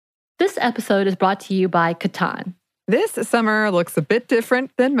This episode is brought to you by Catan. This summer looks a bit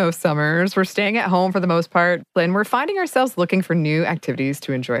different than most summers. We're staying at home for the most part, and we're finding ourselves looking for new activities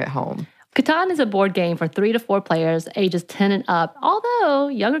to enjoy at home. Catan is a board game for 3 to 4 players, ages 10 and up, although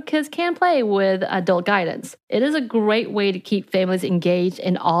younger kids can play with adult guidance. It is a great way to keep families engaged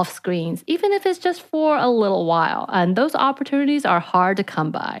and off screens, even if it's just for a little while. And those opportunities are hard to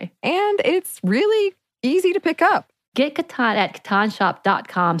come by. And it's really easy to pick up. Get Catan at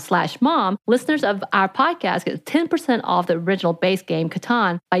catanshop.com/mom. Listeners of our podcast get 10% off the original base game,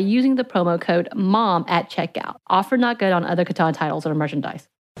 Catan, by using the promo code MOM at checkout. Offer not good on other Catan titles or merchandise.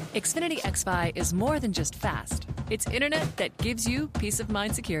 Xfinity XFi is more than just fast. It's internet that gives you peace of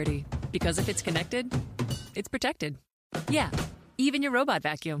mind security. Because if it's connected, it's protected. Yeah, even your robot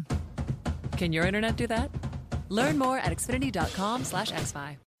vacuum. Can your internet do that? Learn more at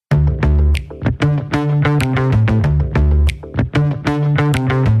xfinity.com/XFi.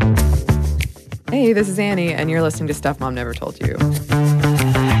 Hey, this is Annie, and you're listening to Stuff Mom Never Told You.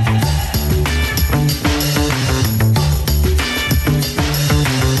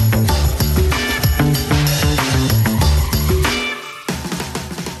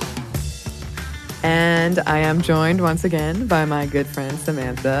 And I am joined once again by my good friend,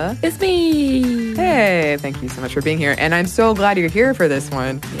 Samantha. It's me! Hey, thank you so much for being here. And I'm so glad you're here for this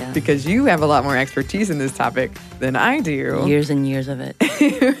one because you have a lot more expertise in this topic than I do. Years and years of it.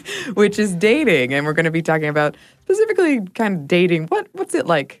 Which is dating. And we're going to be talking about specifically kind of dating. What's it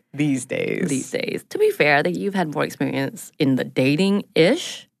like these days? These days. To be fair, I think you've had more experience in the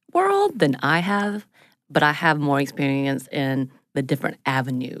dating-ish world than I have, but I have more experience in the different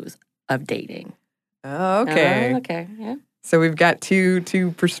avenues of dating. Oh, okay. Okay, yeah. So we've got two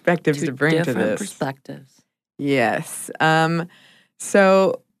perspectives to bring to this. Different perspectives. Yes.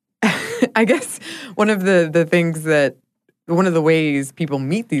 So I guess one of the things that, one of the ways people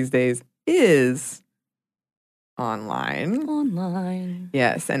meet these days is online. Online.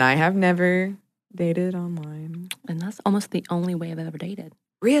 Yes, and I have never dated online. And that's almost the only way I've ever dated.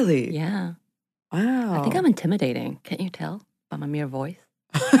 Really? Yeah. Wow. I think I'm intimidating. Can't you tell by my mere voice?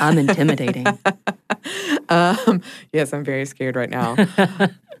 I'm intimidating. Yes, I'm very scared right now.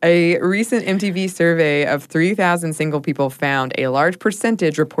 A recent MTV survey of 3,000 single people found a large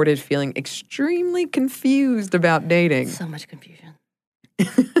percentage reported feeling extremely confused about dating. So much confusion.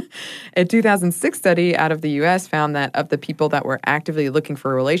 A 2006 study out of the U.S. found that of the people that were actively looking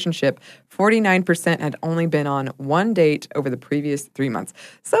for a relationship, 49% had only been on one date over the previous 3 months.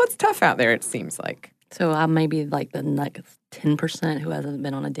 So it's tough out there, it seems like. So I may be like the 10% who hasn't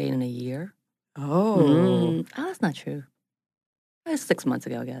been on a date in a year. Oh. That's not true. That was 6 months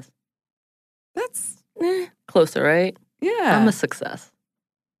ago, I guess. That's Closer, right? yeah. I'm a success.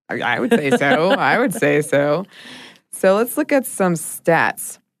 I would say so. I would say so. So let's look at some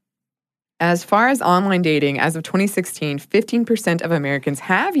stats. As far as online dating, as of 2016, 15% of Americans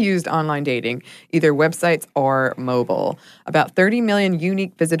have used online dating, either websites or mobile. About 30 million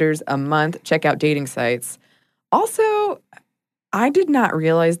unique visitors a month check out dating sites. Also, I did not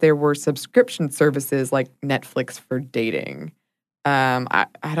realize there were subscription services like Netflix for dating. I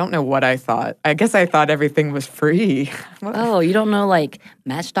don't know what I thought. I guess I thought everything was free. Oh, you don't know like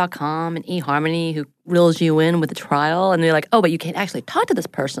Match.com and eHarmony who reels you in with a trial and they're like, oh, but you can't actually talk to this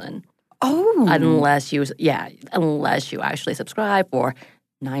person. Oh. Unless you actually subscribe for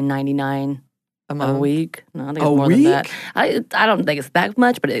 $9.99 a week. No, I think it's more than that. I don't think it's that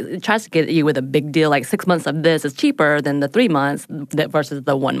much, but it tries to get you with a big deal. Like 6 months of this is cheaper than the 3 months versus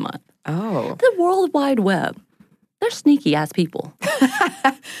the 1 month. Oh. The World Wide Web. They're sneaky ass people.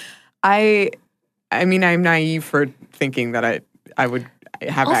 I mean, I'm naive for thinking that I would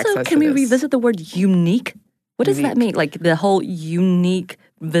have access to this. Also, can we revisit the word unique? What does that mean? Like the whole unique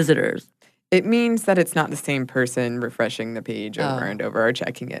visitors. It means that it's not the same person refreshing the page over and over or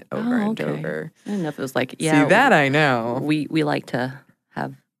checking it over and over. I didn't know if it was like, See, that I know. We like to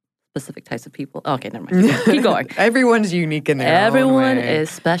have specific types of people. Okay, never mind. Keep going. Everyone's unique in their own way. Everyone is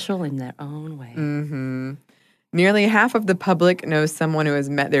special in their own way. Mm-hmm. Nearly half of the public knows someone who has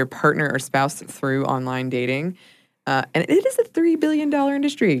met their partner or spouse through online dating. And it is a $3 billion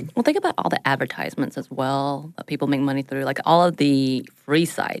industry. Well, think about all the advertisements as well that people make money through. Like all of the free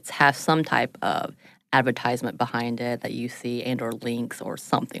sites have some type of advertisement behind it that you see and or links or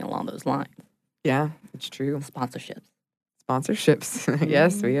something along those lines. Yeah, it's true. Sponsorships.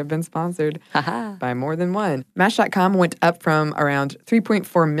 Yes, we have been sponsored by more than one. Match.com went up from around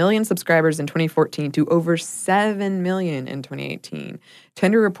 3.4 million subscribers in 2014 to over 7 million in 2018.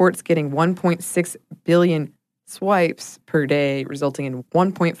 Tinder reports getting 1.6 billion swipes per day, resulting in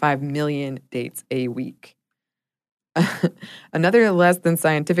 1.5 million dates a week. Another less than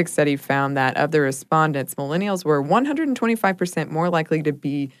scientific study found that of the respondents, millennials were 125% more likely to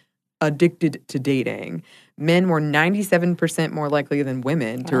be addicted to dating. Men were 97% more likely than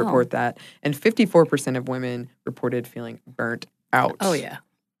women to report that, and 54% of women reported feeling burnt out. Oh, yeah.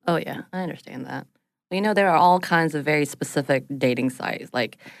 I understand that. Well, there are all kinds of very specific dating sites,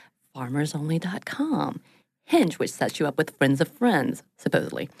 like farmersonly.com, Hinge, which sets you up with friends of friends,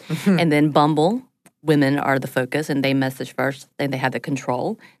 supposedly, and then Bumble. Women are the focus, and they message first, and they have the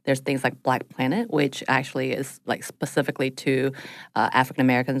control. There's things like Black Planet, which actually is like specifically to African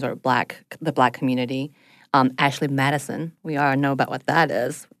Americans or the Black community. Ashley Madison, we all know about what that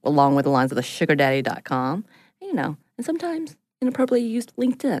is, along with the lines of the SugarDaddy.com. And sometimes inappropriately used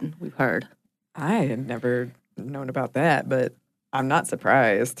LinkedIn, we've heard. I had never known about that, but I'm not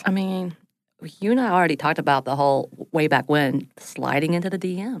surprised. I mean, you and I already talked about the whole way back when sliding into the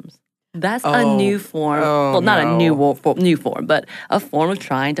DMs. That's a new form. Not a new form, but a form of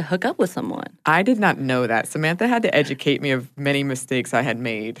trying to hook up with someone. I did not know that. Samantha had to educate me of many mistakes I had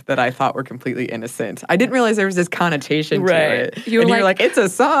made that I thought were completely innocent. I didn't realize there was this connotation to it. You were like, it's a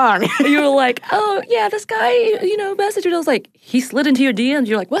song. You were like, oh, yeah, this guy, messaged me. I was like, he slid into your DMs.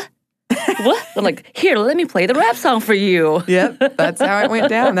 You're like, what? What? I'm like, here, let me play the rap song for you. Yep, that's how it went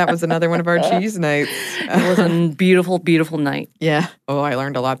down. That was another one of our cheese nights. It was a beautiful, beautiful night. Yeah. Oh, I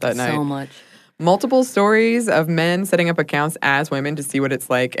learned a lot that night. So much. Multiple stories of men setting up accounts as women to see what it's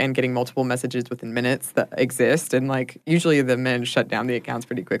like and getting multiple messages within minutes that exist. And usually the men shut down the accounts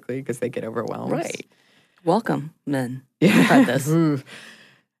pretty quickly because they get overwhelmed. Right. Welcome, men. Yeah. Tried this.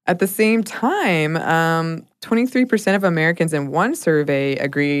 At the same time, 23% of Americans in one survey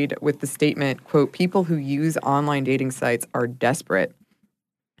agreed with the statement, quote, people who use online dating sites are desperate,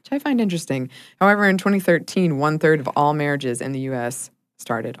 which I find interesting. However, in 2013, 1/3 of all marriages in the U.S.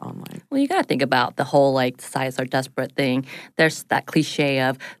 started online. Well, you got to think about the whole, sites are desperate thing. There's that cliche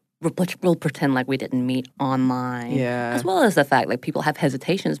of, we'll pretend like we didn't meet online. Yeah. As well as the fact, people have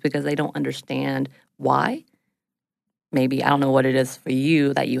hesitations because they don't understand why. Maybe, I don't know what it is for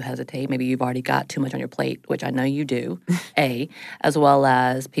you that you hesitate. Maybe you've already got too much on your plate, which I know you do, as well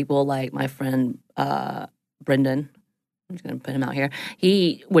as people like my friend Brendan. I'm just going to put him out here.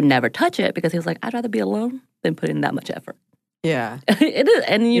 He would never touch it because he was like, I'd rather be alone than put in that much effort. Yeah. It is.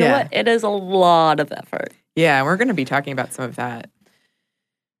 And you know what? It is a lot of effort. Yeah, we're going to be talking about some of that.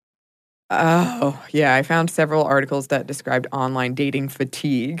 Oh, yeah. I found several articles that described online dating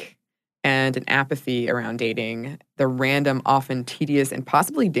fatigue and an apathy around dating, the random, often tedious, and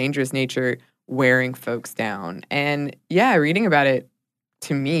possibly dangerous nature wearing folks down. And yeah, reading about it,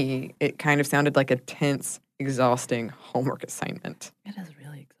 to me, it kind of sounded like a tense, exhausting homework assignment. It is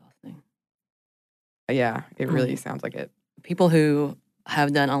really exhausting. Yeah, it really sounds like it. People who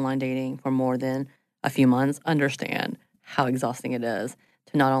have done online dating for more than a few months understand how exhausting it is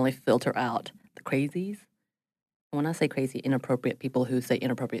to not only filter out the crazies. When I say crazy, inappropriate people who say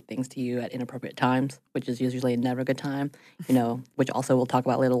inappropriate things to you at inappropriate times, which is usually never a good time, which also we'll talk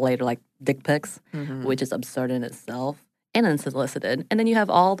about a little later, like dick pics, which is absurd in itself and unsolicited. And then you have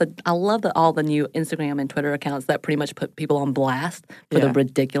all the new Instagram and Twitter accounts that pretty much put people on blast for the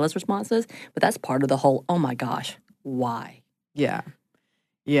ridiculous responses. But that's part of the whole, oh my gosh, why? Yeah.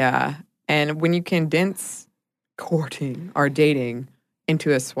 Yeah. And when you condense courting or dating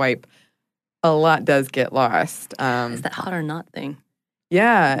into a swipe, a lot does get lost. It's that hot or not thing.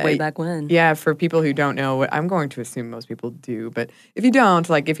 Yeah. Way back when. Yeah, for people who don't know, I'm going to assume most people do. But if you don't,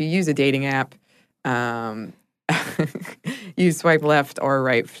 if you use a dating app, you swipe left or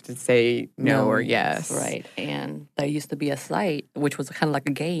right to say no or yes. Right. And there used to be a site, which was kind of like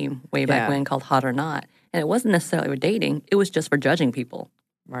a game way back when called Hot or Not. And it wasn't necessarily for dating. It was just for judging people.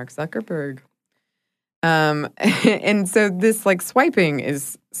 Mark Zuckerberg. And so this swiping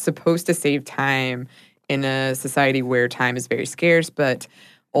is supposed to save time in a society where time is very scarce, but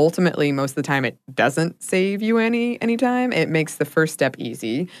ultimately most of the time it doesn't save you any time. It makes the first step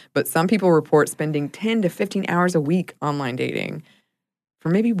easy, but some people report spending 10 to 15 hours a week online dating for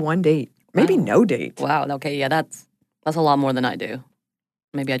maybe one date, maybe no date. Wow. Okay. Yeah, that's a lot more than I do.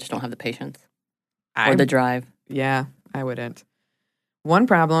 Maybe I just don't have the patience or the drive. Yeah, I wouldn't. One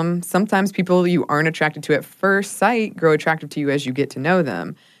problem, sometimes people you aren't attracted to at first sight grow attractive to you as you get to know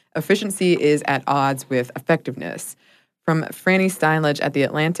them. Efficiency is at odds with effectiveness. From Franny Steinledge at The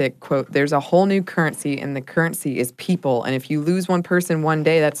Atlantic, quote, there's a whole new currency, and the currency is people. And if you lose one person one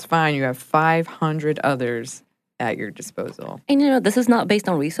day, that's fine. You have 500 others at your disposal. And this is not based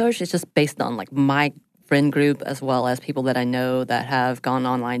on research. It's just based on my friend group as well as people that I know that have gone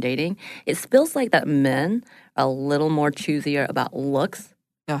online dating. It feels like that men are a little more choosier about looks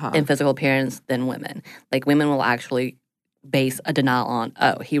in physical appearance than women. Like, women will actually base a denial on,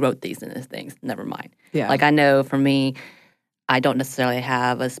 oh, he wrote these and these things. Never mind. Yeah. Like, I know for me, I don't necessarily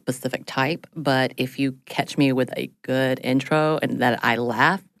have a specific type, but if you catch me with a good intro and that I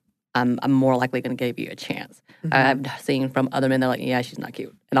laugh, I'm more likely going to give you a chance. I've seen from other men, they're like, yeah, she's not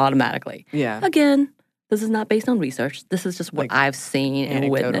cute. And automatically. Yeah. Again, this is not based on research. This is just what I've seen and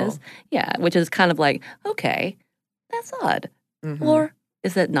witnessed. Yeah, which is kind of like, okay, that's odd. Or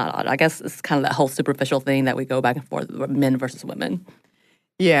is it not odd? I guess it's kind of that whole superficial thing that we go back and forth, men versus women.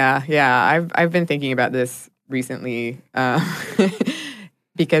 Yeah. I've been thinking about this recently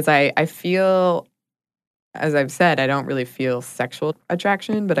because I feel, as I've said, I don't really feel sexual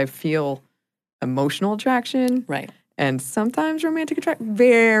attraction, but I feel emotional attraction. Right. And sometimes romantic attraction.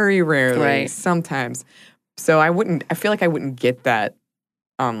 Very rarely. Right. Sometimes. So I feel like I wouldn't get that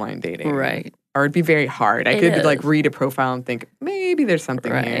online dating. Right. Or it'd be very hard. I could like read a profile and think, maybe there's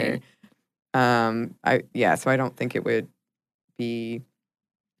something here. So I don't think it would be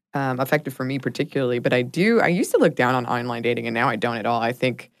effective for me particularly. But I used to look down on online dating, and now I don't at all. I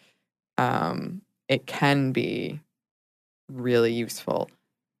think it can be really useful.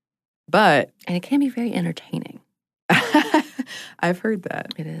 And it can be very entertaining. I've heard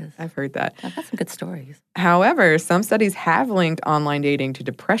that. It is. I've heard that. I've got some good stories. However, some studies have linked online dating to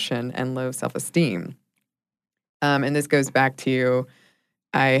depression and low self-esteem. And this goes back to,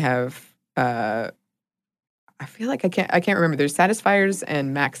 I feel like I can't remember. There's satisfiers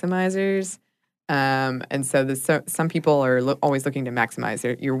and maximizers. And so some people are always looking to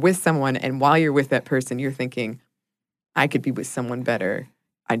maximize. You're with someone, and while you're with that person, you're thinking, I could be with someone better.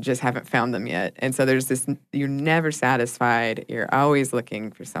 I just haven't found them yet. And so there's this, you're never satisfied. You're always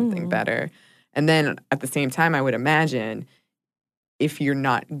looking for something better. And then at the same time, I would imagine if you're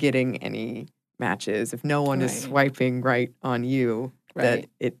not getting any matches, if no one is swiping right on you, that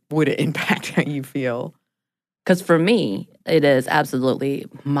it would impact how you feel. Because for me, it is absolutely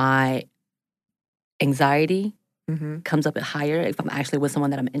my anxiety comes up higher if I'm actually with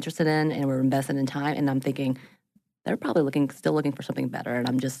someone that I'm interested in and we're invested in time, and I'm thinking, they're probably still looking for something better, and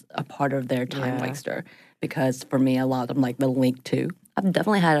I'm just a part of their time waster. Because for me, a lot of them, like the link to, I've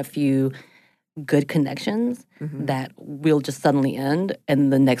definitely had a few good connections that will just suddenly end,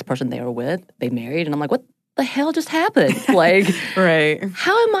 and the next person they were with, they married, and I'm like, what the hell just happened? Like,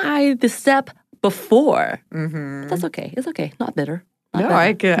 how am I the step before? But that's okay. It's okay. Not bitter. Not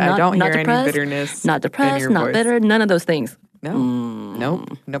bitter. I don't hear any bitterness. Not depressed. Not bitter. None of those things. No.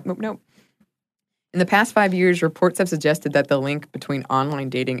 Nope. In the past 5 years, reports have suggested that the link between online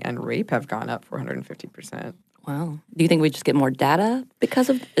dating and rape have gone up 450%. Wow. Do you think we just get more data because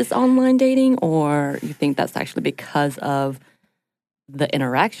of this online dating, or you think that's actually because of the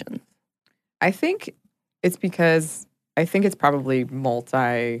interaction? I think it's probably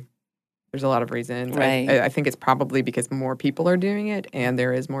there's a lot of reasons. Right. I think it's probably because more people are doing it and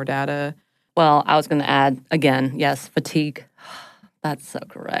there is more data. Well, I was going to add, again, yes, fatigue. That's so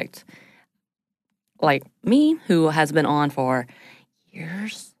correct. Like me, who has been on for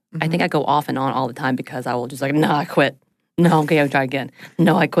years, I think I go off and on all the time because I will just like, no, I quit. No, okay, I'll try again.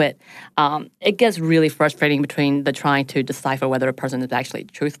 No, I quit. It gets really frustrating between the trying to decipher whether a person is actually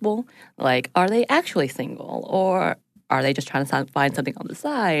truthful. Like, are they actually single? Or are they just trying to find something on the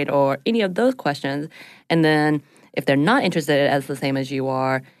side? Or any of those questions. And then if they're not interested as the same as you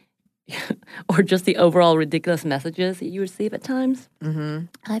are, or just the overall ridiculous messages that you receive at times.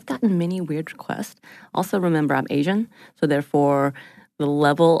 I've gotten many weird requests. Also, remember, I'm Asian, so therefore the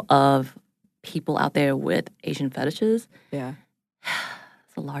level of people out there with Asian fetishes, it's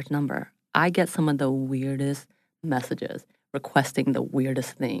a large number. I get some of the weirdest messages requesting the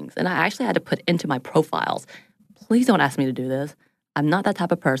weirdest things. And I actually had to put into my profiles, please don't ask me to do this. I'm not that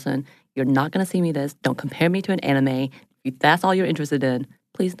type of person. You're not going to see me this. Don't compare me to an anime. If that's all you're interested in,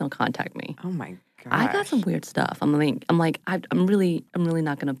 please don't contact me. Oh my gosh. I got some weird stuff. I'm really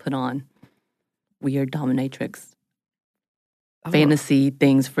not going to put on weird dominatrix fantasy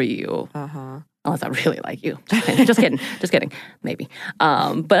things for you. Unless I really like you. Just kidding. Maybe.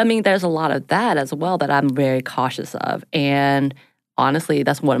 But I mean, there's a lot of that as well that I'm very cautious of. And honestly,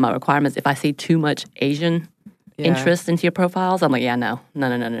 that's one of my requirements. If I see too much Asian interest into your profiles, I'm like, no.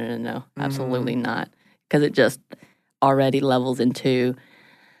 Absolutely not. Because it just already levels into,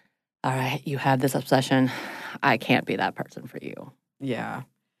 all right, you have this obsession. I can't be that person for you. Yeah,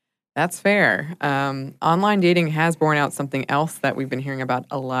 that's fair. Online dating has borne out something else that we've been hearing about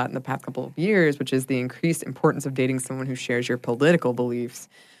a lot in the past couple of years, which is the increased importance of dating someone who shares your political beliefs.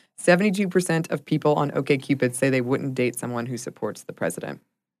 72% of people on OkCupid say they wouldn't date someone who supports the president.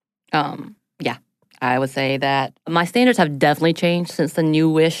 Yeah. I would say that my standards have definitely changed since the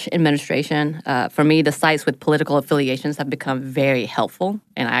newish administration. For me, the sites with political affiliations have become very helpful,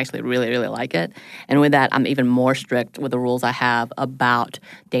 and I actually really, really like it. And with that, I'm even more strict with the rules I have about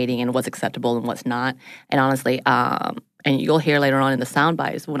dating and what's acceptable and what's not. And honestly, and you'll hear later on in the sound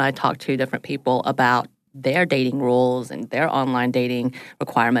bites when I talk to different people about their dating rules and their online dating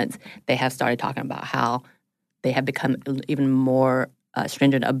requirements, they have started talking about how they have become even more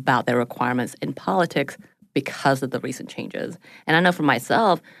stringent about their requirements in politics because of the recent changes. And I know for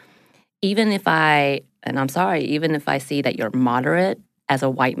myself, even if I see that you're moderate as a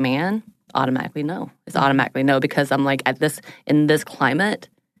white man, automatically no. It's automatically no, because I'm like, in this climate,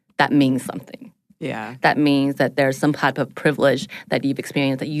 that means something. Yeah. That means that there's some type of privilege that you've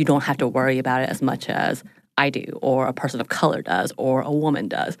experienced that you don't have to worry about it as much as I do, or a person of color does, or a woman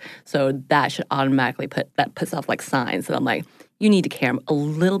does. So that should automatically puts off like signs that I'm like, you need to care a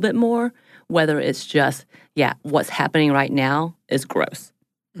little bit more, whether it's just, what's happening right now is gross.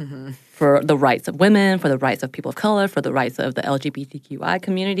 Mm-hmm. For the rights of women, for the rights of people of color, for the rights of the LGBTQI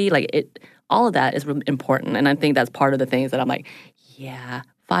community, all of that is important. And I think that's part of the things that I'm like,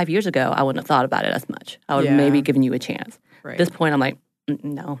 5 years ago, I wouldn't have thought about it as much. I would have maybe given you a chance. Right. At this point, I'm like,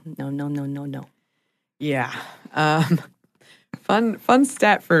 no. Yeah. Fun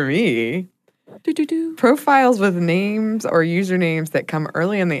stat for me. Profiles with names or usernames that come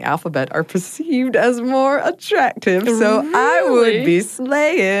early in the alphabet are perceived as more attractive, so really? I would be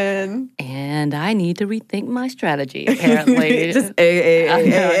slaying. And I need to rethink my strategy, apparently. Just A,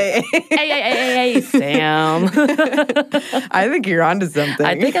 Sam. I think you're onto something.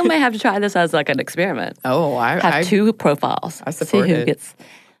 I think I might have to try this as like an experiment. Oh, I have two profiles. I support See who gets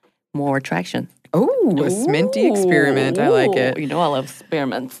more traction. Oh, a Sminty experiment. I like it. You know I love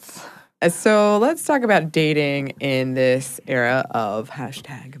experiments. So let's talk about dating in this era of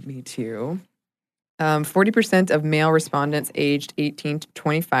 #MeToo. 40% of male respondents aged 18 to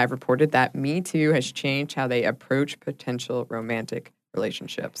 25 reported that Me Too has changed how they approach potential romantic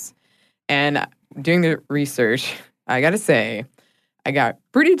relationships. And doing the research, I got to say, I got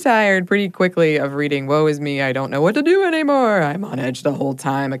pretty tired pretty quickly of reading, woe is me, I don't know what to do anymore. I'm on edge the whole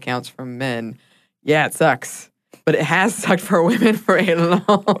time, accounts from men. Yeah, it sucks. But it has sucked for women for a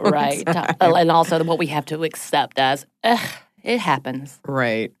long right. time. And also what we have to accept as, it happens.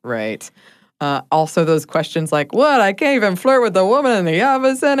 Right. Also those questions like, what? I can't even flirt with the woman in the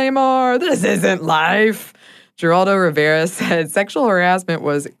office anymore. This isn't life. Geraldo Rivera said sexual harassment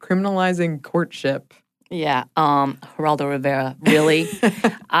was criminalizing courtship. Yeah, Geraldo Rivera, really?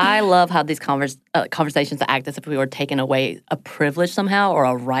 I love how these conversations act as if we were taking away a privilege somehow or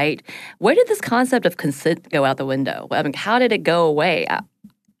a right. Where did this concept of consent go out the window? I mean, how did it go away?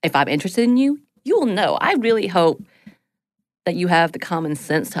 If I'm interested in you, you will know. I really hope that you have the common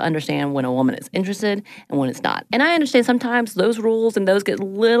sense to understand when a woman is interested and when it's not. And I understand sometimes those rules and those get a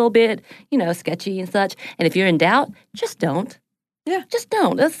little bit, sketchy and such. And if you're in doubt, just don't. Yeah. Just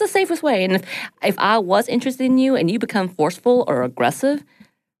don't. That's the safest way. And if I was interested in you and you become forceful or aggressive,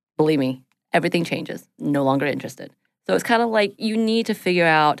 believe me, everything changes. No longer interested. So it's kind of like you need to figure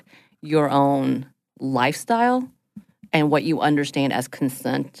out your own lifestyle and what you understand as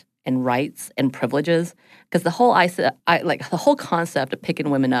consent and rights and privileges. Because the whole concept of picking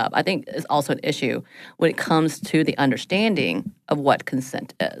women up, I think, is also an issue when it comes to the understanding of what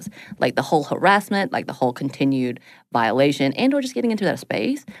consent is. Like the whole harassment, like the whole continued violation, and or just getting into that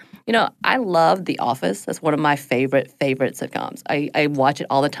space. I love The Office. That's one of my favorite sitcoms. I watch it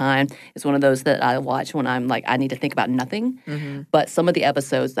all the time. It's one of those that I watch when I'm like, I need to think about nothing. Mm-hmm. But some of the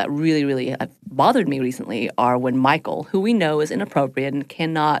episodes that really, really have bothered me recently are when Michael, who we know is inappropriate and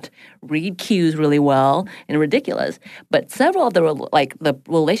cannot read cues really well and ridiculous, but several of the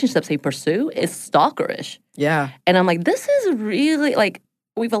relationships he pursue is stalkerish. Yeah. And I'm like, this is really,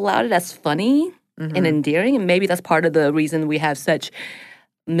 we've allowed it as funny and endearing, and maybe that's part of the reason we have such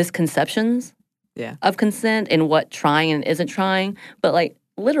misconceptions of consent and what trying and isn't trying. But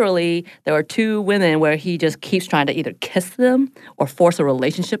literally there are two women where he just keeps trying to either kiss them or force a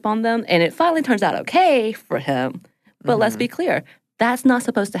relationship on them, and it finally turns out okay for him. But let's be clear, that's not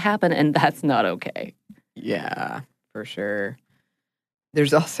supposed to happen, and that's not okay. Yeah, for sure.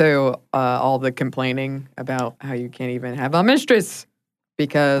 There's also all the complaining about how you can't even have a mistress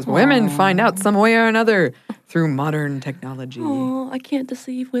because women find out some way or another through modern technology. Oh, I can't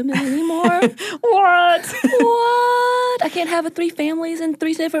deceive women anymore. What? What? I can't have 3 families in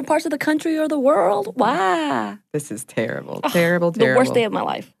 3 different parts of the country or the world? Why? This is terrible. Terrible. The worst day of my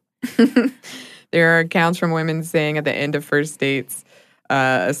life. There are accounts from women saying at the end of first dates,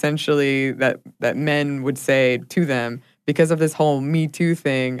 essentially that men would say to them, because of this whole Me Too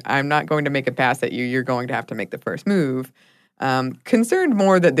thing, I'm not going to make a pass at you. You're going to have to make the first move. Concerned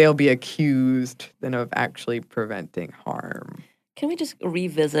more that they'll be accused than of actually preventing harm. Can we just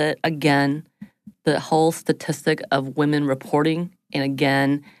revisit again the whole statistic of women reporting and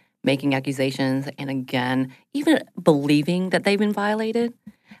again making accusations and again even believing that they've been violated?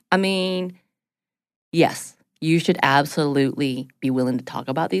 I mean, yes, you should absolutely be willing to talk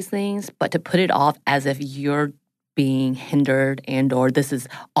about these things, but to put it off as if you're being hindered and or this is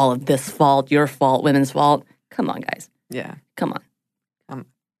all of this fault, your fault, women's fault. Come on, guys. Yeah. Come on.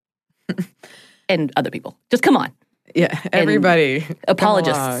 And other people. Just come on. Yeah, everybody.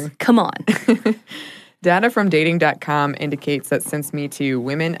 Apologists. Come on. Data from dating.com indicates that since Me Too,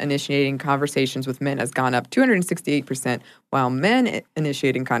 women initiating conversations with men has gone up 268%, while men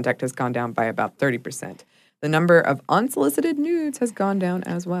initiating contact has gone down by about 30%. The number of unsolicited nudes has gone down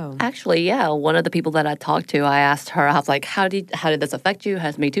as well. Actually, yeah. One of the people that I talked to, I asked her, I was like, how did this affect you?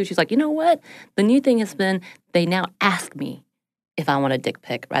 Has Me Too? She's like, you know what? The new thing has been they now ask me if I want a dick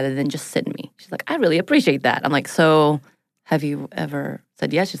pic rather than just send me. She's like, I really appreciate that. I'm like, so have you ever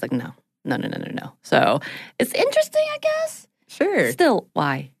said yes? She's like, no. So it's interesting, I guess. Sure. Still,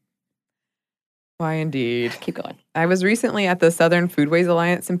 why? Why indeed. Keep going. I was recently at the Southern Foodways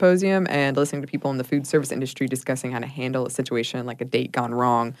Alliance Symposium and listening to people in the food service industry discussing how to handle a situation like a date gone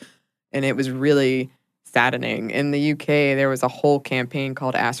wrong. And it was really saddening. In the UK, there was a whole campaign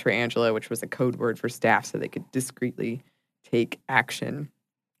called Ask for Angela, which was a code word for staff so they could discreetly take action.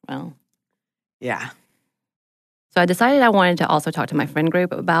 Well, yeah. So I decided I wanted to also talk to my friend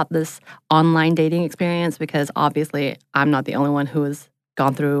group about this online dating experience because obviously I'm not the only one who has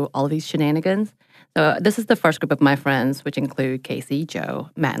gone through all of these shenanigans. So this is the first group of my friends, which include Casey, Joe,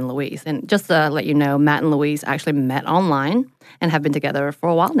 Matt, and Louise. And just to let you know, Matt and Louise actually met online and have been together for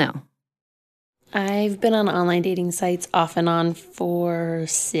a while now. I've been on online dating sites off and on for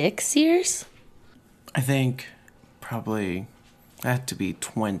 6 years. I think probably I had to be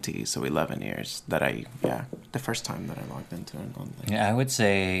 20, so 11 years the first time that I logged into an online. Yeah, I would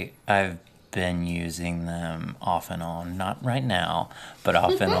say I've been using them off and on, not right now, but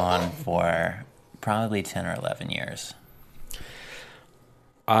off and on for probably 10 or 11 years.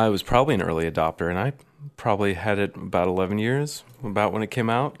 I was probably an early adopter, and I probably had it about 11 years, about when it came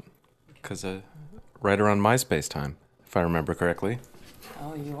out, because right around MySpace time, if I remember correctly.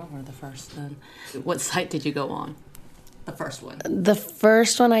 Oh, you are one of the first then. What site did you go on? The first one. The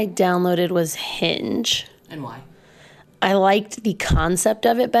first one I downloaded was Hinge. And why? I liked the concept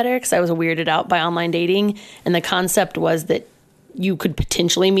of it better because I was weirded out by online dating. And the concept was that you could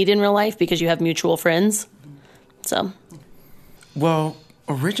potentially meet in real life because you have mutual friends. So. Well,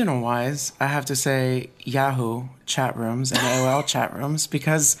 original-wise, I have to say Yahoo chat rooms and AOL chat rooms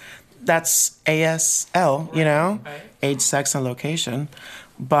because that's ASL, you know, age, sex, and location.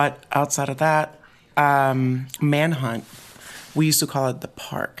 But outside of that, Manhunt, we used to call it The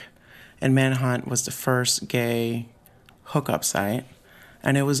Park. And Manhunt was the first gay hookup site.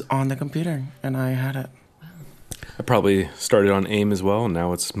 And it was on the computer, and I had it. I probably started on AIM as well, and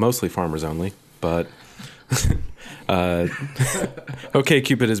now it's mostly farmers only. But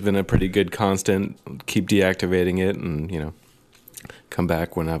OkCupid has been a pretty good constant. Keep deactivating it and, come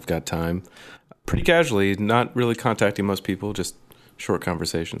back when I've got time. Pretty casually, not really contacting most people, just short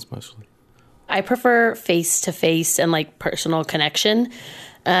conversations mostly. I prefer face-to-face and personal connection.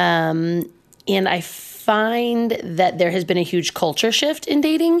 And I find that there has been a huge culture shift in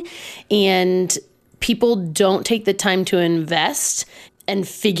dating, and people don't take the time to invest and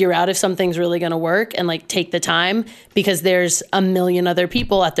figure out if something's really going to work and take the time because there's a million other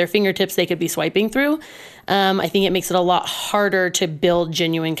people at their fingertips they could be swiping through. I think it makes it a lot harder to build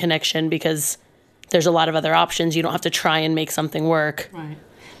genuine connection because there's a lot of other options. You don't have to try and make something work. Right.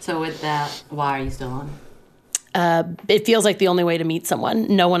 So with that, why are you still on? It feels like the only way to meet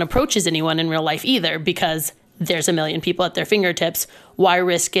someone. No one approaches anyone in real life either because there's a million people at their fingertips. Why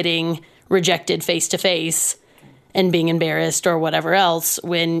risk getting rejected face-to-face and being embarrassed or whatever else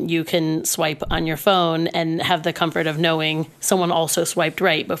when you can swipe on your phone and have the comfort of knowing someone also swiped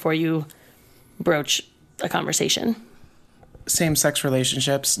right before you broach a conversation? Same-sex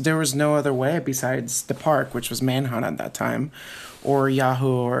relationships, there was no other way besides The Park, which was Manhunt at that time, or Yahoo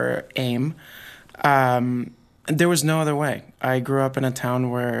or AIM. There was no other way. I grew up in a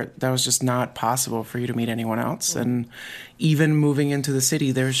town where that was just not possible for you to meet anyone else. And even moving into the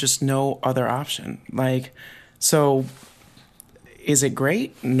city, there's just no other option. So is it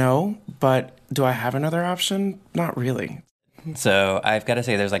great? No. But do I have another option? Not really. So I've got to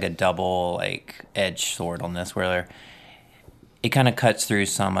say there's a double edged sword on this where it kind of cuts through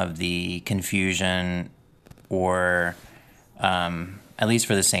some of the confusion or At least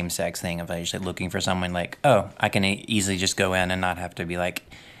for the same sex thing, if I usually looking for someone like, oh, I can easily just go in and not have to be like,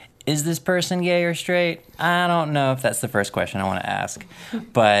 is this person gay or straight? I don't know if that's the first question I want to ask.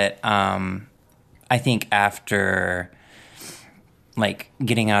 But I think after like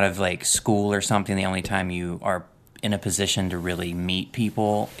getting out of like school or something, the only time you are in a position to really meet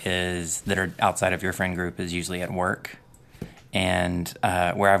people that are outside of your friend group is usually at work. And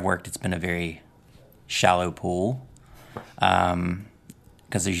where I've worked, it's been a very shallow pool.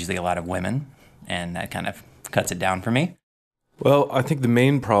 Because there's usually a lot of women, and that kind of cuts it down for me. Well, I think the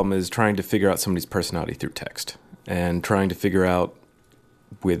main problem is trying to figure out somebody's personality through text and trying to figure out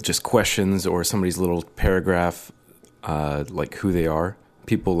with just questions or somebody's little paragraph, like who they are.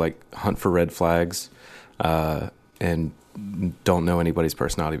 People like hunt for red flags and don't know anybody's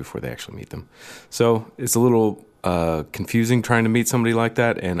personality before they actually meet them. So it's a little confusing trying to meet somebody like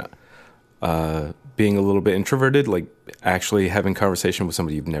that, and being a little bit introverted, like actually having conversation with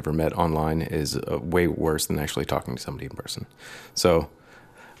somebody you've never met online is way worse than actually talking to somebody in person. So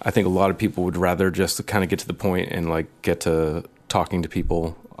I think a lot of people would rather just kind of get to the point and like get to talking to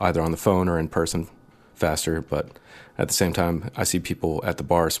people either on the phone or in person faster. But at the same time, I see people at the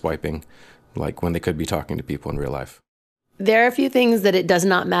bar swiping like when they could be talking to people in real life. There are a few things that it does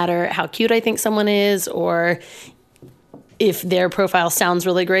not matter how cute I think someone is or if their profile sounds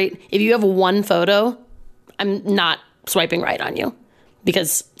really great. If you have one photo, I'm not swiping right on you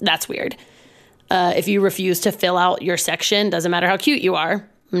because that's weird. If you refuse to fill out your section, doesn't matter how cute you are,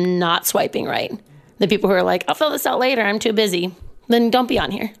 I'm not swiping right. The people who are like, I'll fill this out later, I'm too busy, then don't be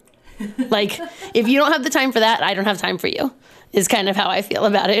on here. Like, if you don't have the time for that, I don't have time for you, is kind of how I feel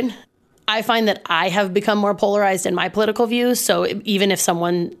about it. I find that I have become more polarized in my political views. So even if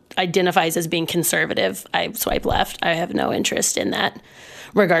someone identifies as being conservative, I swipe left. I have no interest in that,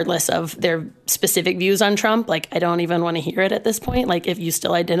 regardless of their specific views on Trump. Like, I don't even want to hear it at this point. Like, if you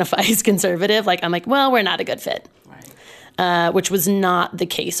still identify as conservative, like, I'm like, well, we're not a good fit, which was not the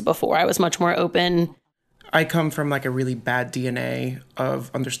case before. I was much more open. I come from like a really bad DNA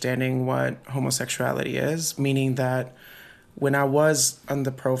of understanding what homosexuality is, meaning that when I was on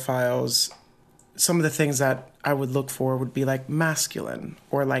the profiles, some of the things that I would look for would be like masculine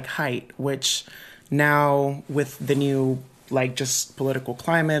or like height, which now with the new like just political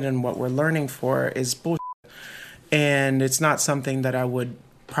climate and what we're learning for is bullshit. And it's not something that I would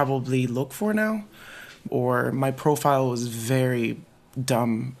probably look for now. Or my profile was very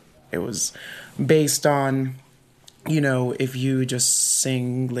dumb. It was based on, you know, if you just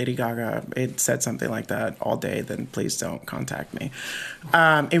sing Lady Gaga, it said something like that all day, then please don't contact me.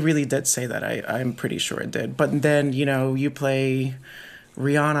 It really did say that. I'm pretty sure it did. But then, you know, you play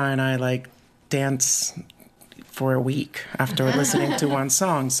Rihanna and I like dance for a week after listening to one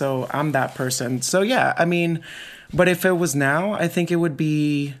song. So I'm that person. So yeah, I mean, but if it was now, I think it would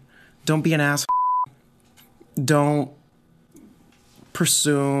be, don't be an asshole. Don't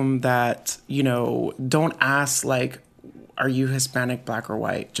presume that, you know, don't ask like, are you Hispanic, black or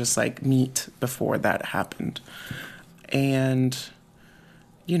white? Just like meet before that happened. And,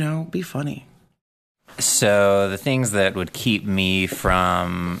 you know, be funny. So the things that would keep me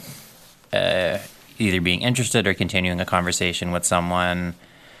from either being interested or continuing a conversation with someone,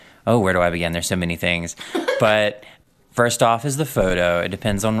 where do I begin? There's so many things. But first off is the photo. It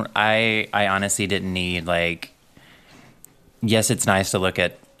depends on, I honestly didn't need like, yes, it's nice to look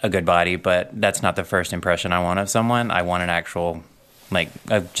at a good body, but that's not the first impression I want of someone. I want an actual, like,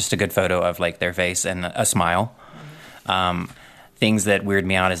 just a good photo of, like, their face and a smile. Things that weird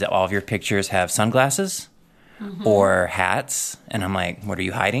me out is that all of your pictures have sunglasses or hats, and I'm like, what are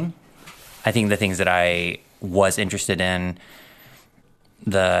you hiding? I think the things that I was interested in,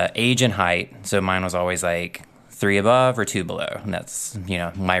 the age and height, so mine was always, like, 3 above or 2 below, and that's, you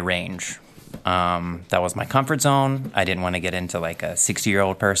know, my range. That was my comfort zone. I didn't want to get into like a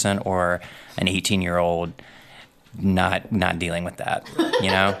 60-year-old person or an 18-year-old not dealing with that, you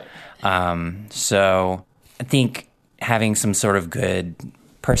know? So I think having some sort of good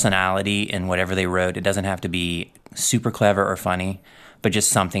personality in whatever they wrote, it doesn't have to be super clever or funny, but just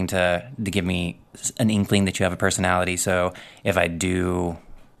something to give me an inkling that you have a personality. So if I do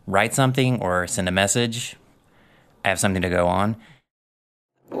write something or send a message, I have something to go on.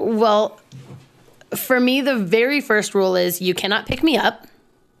 Well, for me, the very first rule is you cannot pick me up.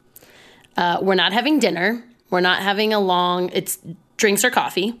 We're not having dinner. We're not having it's drinks or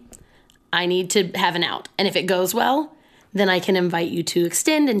coffee. I need to have an out. And if it goes well, then I can invite you to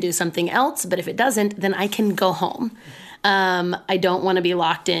extend and do something else. But if it doesn't, then I can go home. I don't want to be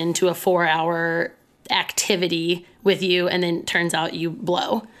locked into a 4-hour activity with you and then turns out you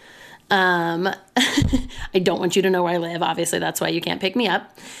blow. I don't want you to know where I live. Obviously, that's why you can't pick me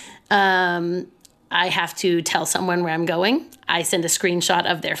up. I have to tell someone where I'm going. I send a screenshot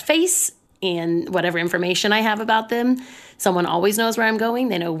of their face and whatever information I have about them. Someone always knows where I'm going.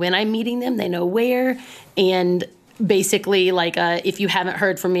 They know when I'm meeting them. They know where. And basically, like, if you haven't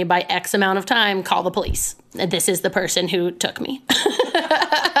heard from me by X amount of time, call the police. This is the person who took me.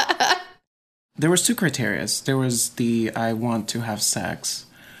 There was 2 criteria. There was the I want to have sex,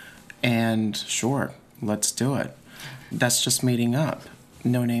 and sure, let's do it. That's just meeting up.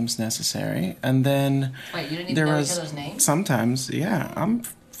 No names necessary. And then wait, you didn't even know each other's names? Sometimes, yeah, I'm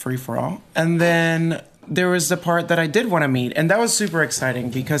free for all. And then there was the part that I did want to meet, and that was super exciting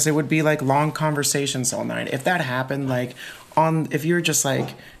because it would be like long conversations all night. If that happened, like if you're just like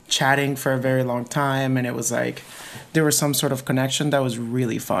chatting for a very long time and it was like there was some sort of connection, that was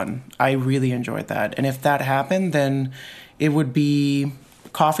really fun. I really enjoyed that. And if that happened, then it would be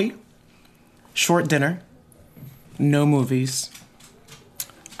coffee, short dinner, no movies.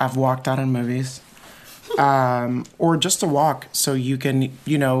 I've walked out on movies. Or just a walk so you can,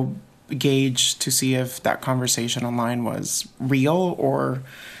 gauge to see if that conversation online was real or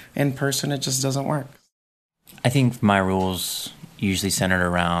in person. It just doesn't work. I think my rules usually centered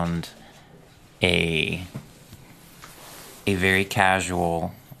around a very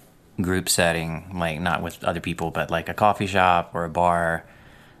casual group setting, like not with other people, but like a coffee shop or a bar,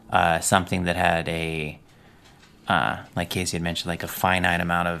 something that had like Casey had mentioned, like a finite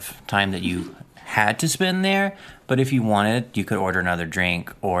amount of time that you had to spend there. But if you wanted, you could order another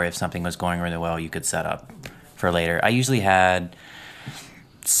drink, or if something was going really well, you could set up for later. I usually had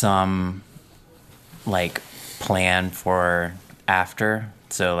some like plan for after.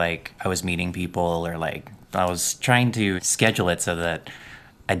 So like I was meeting people, or like I was trying to schedule it so that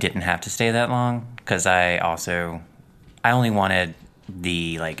I didn't have to stay that long, because I only wanted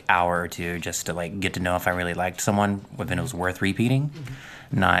the like hour or two just to like get to know if I really liked someone, if it was worth repeating,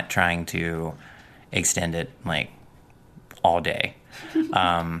 not trying to extend it like all day.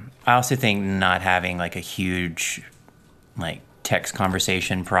 I also think not having like a huge like text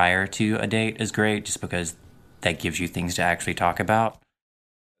conversation prior to a date is great, just because that gives you things to actually talk about.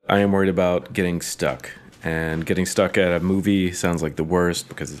 I am worried about getting stuck, and getting stuck at a movie sounds like the worst,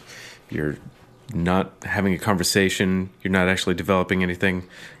 because you're not having a conversation, you're not actually developing anything,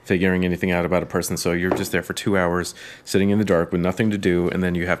 figuring anything out about a person, so you're just there for 2 hours sitting in the dark with nothing to do, and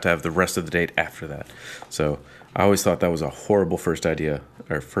then you have to have the rest of the date after that. So I always thought that was a horrible first date.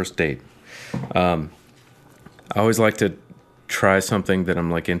 I always like to try something that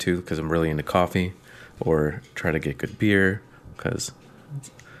I'm like into, because I'm really into coffee, or try to get good beer, because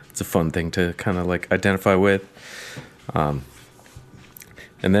it's a fun thing to kind of like identify with.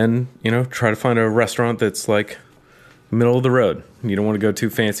 And then, try to find a restaurant that's like middle of the road. You don't want to go too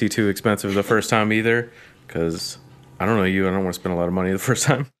fancy, too expensive the first time either, because I don't know you, I don't want to spend a lot of money the first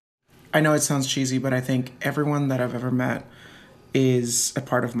time. I know it sounds cheesy, but I think everyone that I've ever met is a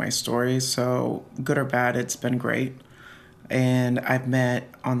part of my story. So good or bad, it's been great. And I've met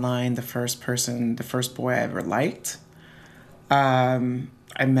online the first boy I ever liked. I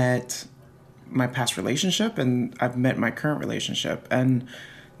met my past relationship, and I've met my current relationship. And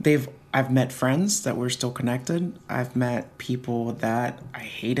I've met friends that we're still connected. I've met people that I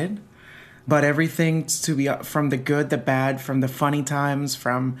hated. But everything to be from the good, the bad, from the funny times,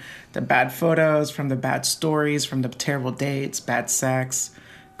 from the bad photos, from the bad stories, from the terrible dates, bad sex,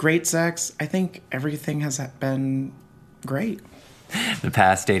 great sex. I think everything has been great. The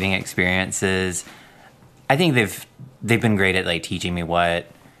past dating experiences, I think they've been great at like teaching me what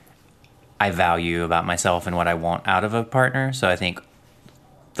I value about myself and what I want out of a partner. So I think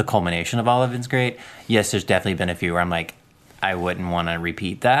the culmination of all of it's great. Yes, there's definitely been a few where I'm like, I wouldn't want to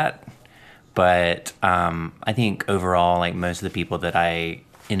repeat that. But I think overall, like most of the people that I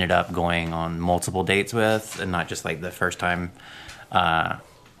ended up going on multiple dates with, and not just like the first time,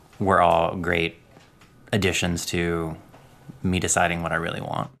 were all great additions to me deciding what I really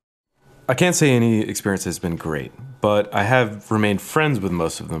want. I can't say any experience has been great, but I have remained friends with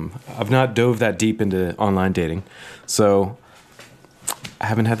most of them. I've not dove that deep into online dating, so I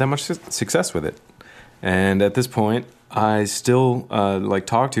haven't had that much success with it. And at this point, I still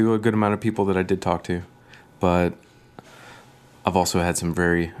talk to a good amount of people that I did talk to, but I've also had some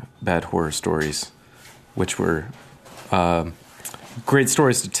very bad horror stories, which were great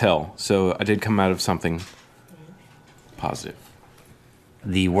stories to tell. So I did come out of something positive.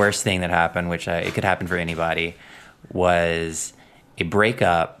 The worst thing that happened, which it could happen for anybody, was a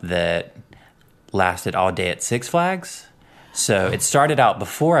breakup that lasted all day at Six Flags. So it started out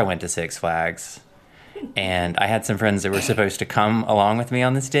before I went to Six Flags, and I had some friends that were supposed to come along with me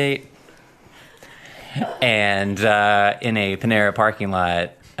on this date, and in a Panera parking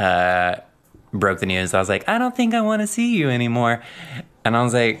lot, broke the news. I was like, I don't think I want to see you anymore. And I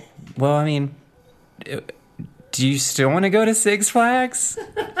was like, well, I mean, do you still want to go to Six Flags?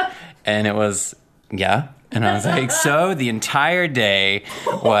 And it was, yeah. And I was like, so the entire day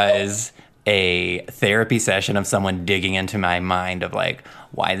was a therapy session of someone digging into my mind of like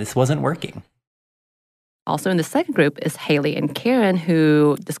why this wasn't working. Also in the second group is Haley and Karen,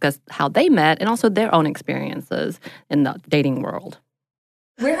 who discussed how they met and also their own experiences in the dating world.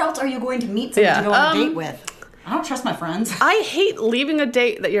 Where else are you going to meet someone to go on a date with? I don't trust my friends. I hate leaving a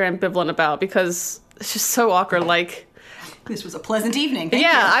date that you're ambivalent about because it's just so awkward. Like, this was a pleasant evening. Thank you.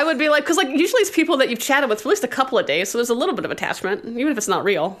 I would be like, because like usually it's people that you've chatted with for at least a couple of days, so there's a little bit of attachment, even if it's not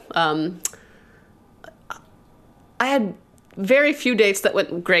real. I had very few dates that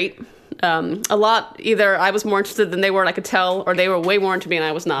went great. A lot, either I was more interested than they were and I could tell, or they were way more into me and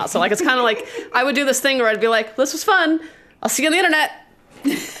I was not. So like it's kind of like I would do this thing where I'd be like, this was fun, I'll see you on the internet,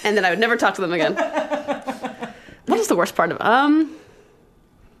 and then I would never talk to them again. What is the worst part of it?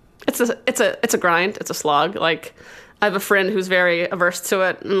 It's a grind, it's a slog. Like I have a friend who's very averse to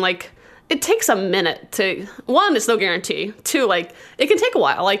it, and like it takes a minute to, one, it's no guarantee. Two, like it can take a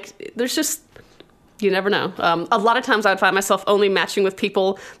while. Like there's just, you never know. A lot of times I would find myself only matching with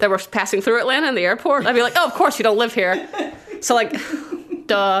people that were passing through Atlanta in the airport. I'd be like, oh, of course you don't live here. So like,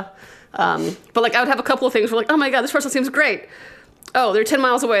 duh. But like I would have a couple of things where like, oh my God, this person seems great. Oh, they're 10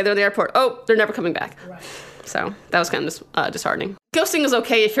 miles away. They're in the airport. Oh, they're never coming back. Right. So that was kind of disheartening. Ghosting is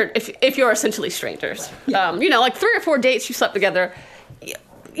okay if you're essentially strangers. Yeah. Like 3 or 4 dates you slept together,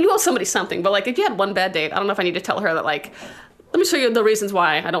 you owe somebody something. But like if you had one bad date, I don't know if I need to tell her that like, let me show you the reasons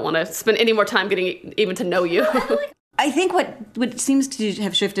why I don't want to spend any more time getting even to know you. I think what seems to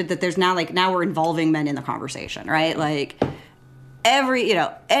have shifted that there's now we're involving men in the conversation, right? Like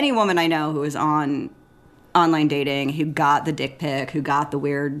any woman I know who is on online dating, who got the dick pic, who got the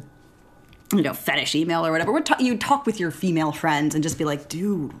weird, fetish email or whatever, you talk with your female friends and just be like,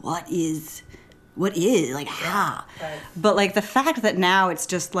 dude, what is, like, how? Right. But like the fact that now it's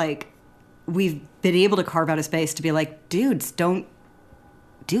just like, we've been able to carve out a space to be like, dudes, don't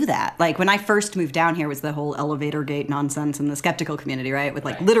do that. Like when I first moved down here was the whole elevator gate nonsense in the skeptical community, right? With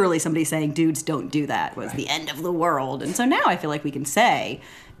like literally somebody saying, dudes, don't do that was the end of the world. And so now I feel like we can say,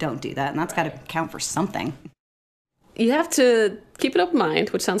 don't do that. And that's got to count for something. You have to keep an open mind,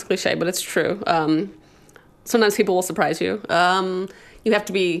 which sounds cliche, but it's true. Sometimes people will surprise you. You have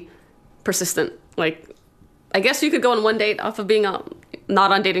to be persistent. Like, I guess you could go on one date off of being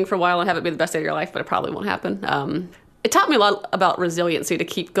not on dating for a while and have it be the best day of your life, but it probably won't happen. It taught me a lot about resiliency to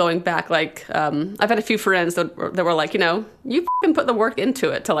keep going back. Like, I've had a few friends that were like, you can put the work into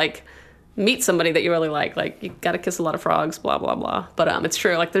it to like meet somebody that you really like. Like, you got to kiss a lot of frogs, blah, blah, blah. But it's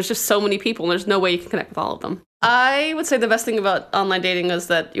true. Like, there's just so many people and there's no way you can connect with all of them. I would say the best thing about online dating is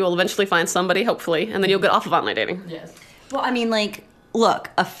that you will eventually find somebody, hopefully, and then you'll get off of online dating. Yes. Well, I mean, like, look,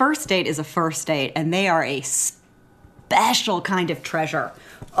 a first date is a first date, and they are a special kind of treasure.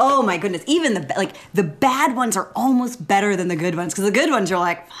 Oh my goodness! Even the bad ones are almost better than the good ones, because the good ones are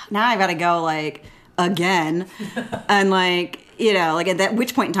like, now I gotta go like again, and like at that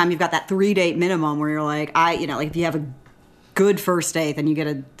which point in time you've got that 3-date minimum where you're like like if you have a good first date, then you get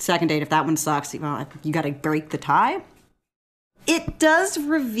a second date. If that one sucks, well, you got to break the tie. It does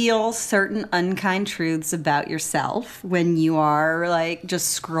reveal certain unkind truths about yourself when you are like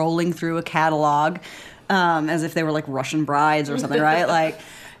just scrolling through a catalog, as if they were like Russian brides or something, right? Like,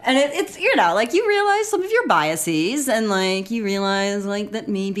 and it's like you realize some of your biases, and like you realize like that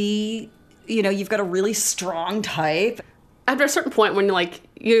maybe you've got a really strong type. After a certain point when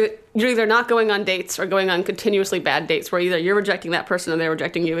you're either not going on dates or going on continuously bad dates where either you're rejecting that person or they're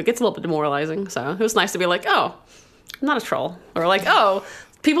rejecting you, it gets a little bit demoralizing. So it was nice to be like, oh, I'm not a troll. Or like, oh,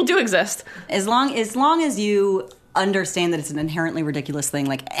 people do exist. As long as you understand that it's an inherently ridiculous thing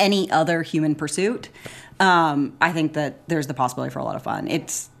like any other human pursuit, I think that there's the possibility for a lot of fun.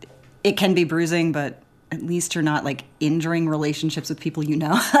 It can be bruising, but at least you're not like injuring relationships with people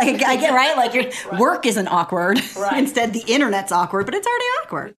Like I get right, like your work isn't awkward. Right. Instead, the internet's awkward, but it's already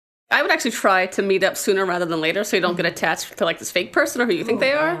awkward. I would actually try to meet up sooner rather than later, so you don't get attached to like this fake person or who you think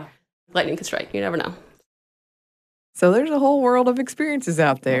they are. Lightning can strike. You never know. So there's a whole world of experiences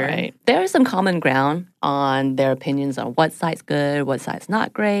out there. Right. There is some common ground on their opinions on what site's good, what site's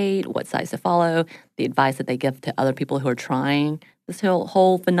not great, what sites to follow, the advice that they give to other people who are trying this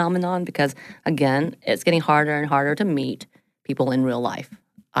whole phenomenon, because, again, it's getting harder and harder to meet people in real life,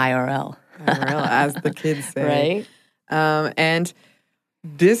 IRL. IRL, as the kids Right. say. And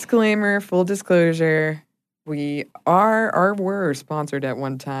disclaimer, full disclosure, we were sponsored at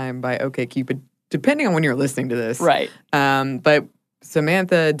one time by OkCupid. depending on when you're listening to this. Right. But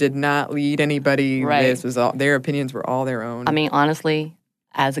Samantha did not lead anybody. Right. This was all, their opinions were all their own. I mean, honestly,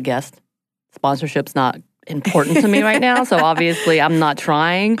 as a guest, sponsorship's not important to me right now, so obviously I'm not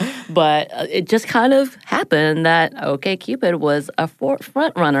trying, but it just kind of happened that OkCupid was a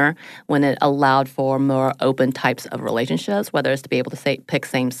front runner when it allowed for more open types of relationships, whether it's to be able to pick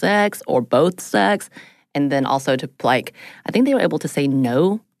same sex or both sex, and then also to I think they were able to say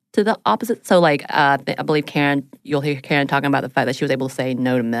no to the opposite. So I believe Karen, you'll hear Karen talking about the fact that she was able to say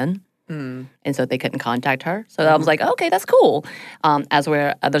no to men. And so they couldn't contact her. So I was like, okay, that's cool. As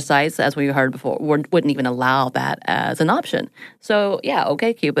where other sites, as we heard before, wouldn't even allow that as an option. So yeah,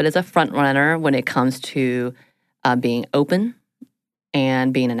 OkCupid is a front runner when it comes to being open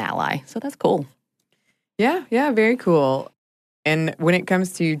and being an ally. So that's cool. Yeah, very cool. And when it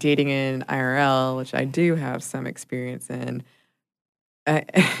comes to dating in IRL, which I do have some experience in, as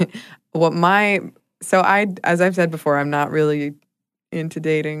I've said before, I'm not really into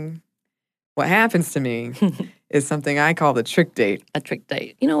dating. What happens to me is something I call the trick date. A trick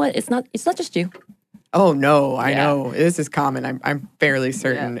date. You know what? It's not just you. Oh no, I know. This is common. I'm fairly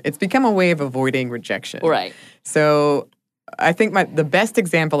certain. Yeah. It's become a way of avoiding rejection. Right. So I think the best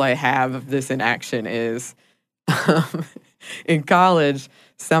example I have of this in action is in college,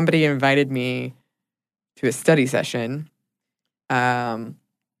 somebody invited me to a study session. And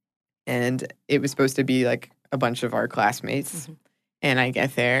it was supposed to be like a bunch of our classmates. Mm-hmm. And I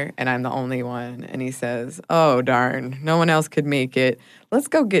get there, and I'm the only one. And he says, oh, darn, no one else could make it. Let's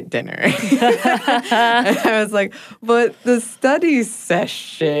go get dinner. And I was like, but the study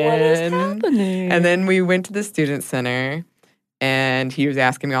session. What is happening? And then we went to the student center, and he was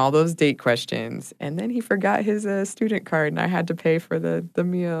asking me all those date questions. And then he forgot his student card, and I had to pay for the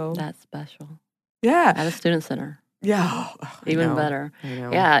meal. That's special. Yeah. At a student center. Yeah. Even better. I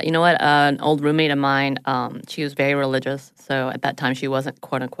know. Yeah. You know what? An old roommate of mine, she was very religious. So at that time, she wasn't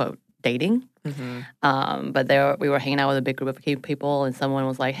quote unquote dating. Mm-hmm. But we were hanging out with a big group of people, and someone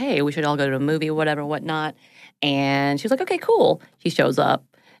was like, hey, we should all go to a movie, whatever, whatnot. And she was like, okay, cool. He shows up.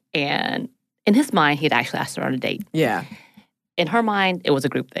 And in his mind, he'd actually asked her on a date. Yeah. In her mind, it was a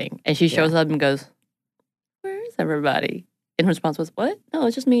group thing. And she shows up and goes, where is everybody? And her response was, what? No,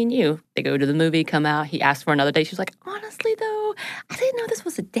 it's just me and you. They go to the movie, come out. He asked for another date. She was like, honestly, though, I didn't know this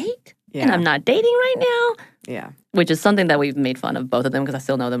was a date. Yeah. And I'm not dating right now. Yeah. Which is something that we've made fun of both of them because I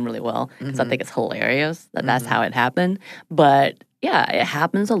still know them really well. Because I think it's hilarious that that's how it happened. But yeah, it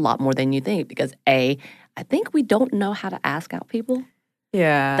happens a lot more than you think because I think we don't know how to ask out people.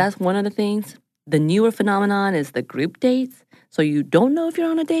 Yeah. That's one of the things. The newer phenomenon is the group dates. So you don't know if you're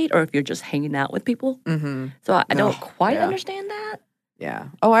on a date or if you're just hanging out with people. Mm-hmm. So I don't quite understand that. Yeah.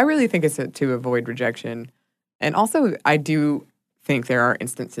 Oh, I really think it's to avoid rejection. And also, I do think there are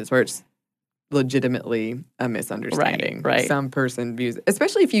instances where it's legitimately a misunderstanding. Right. Some person views,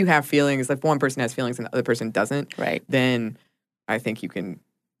 especially if you have feelings, if one person has feelings and the other person doesn't, then I think you can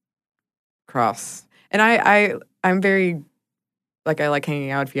cross. And I'm very, I like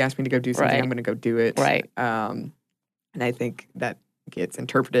hanging out. If you ask me to go do something, I'm going to go do it. Right. And I think that gets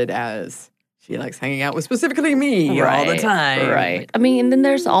interpreted as she likes hanging out with specifically me all the time. Right. I mean, and then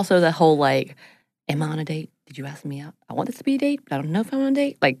there's also the whole am I on a date? Did you ask me out? I want this to be a date, but I don't know if I'm on a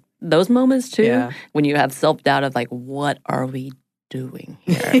date. Like those moments too, when you have self-doubt of what are we doing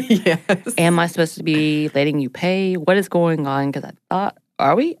here? Yes. Am I supposed to be letting you pay? What is going on? Because I thought,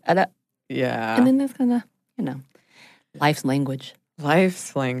 are we? Yeah. And then there's kind of, life's language.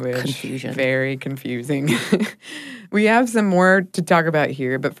 Life's language. Confusion. Very confusing. We have some more to talk about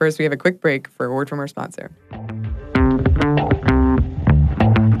here, but first we have a quick break for a word from our sponsor.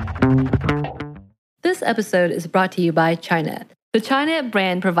 This episode is brought to you by Chinet. The Chinet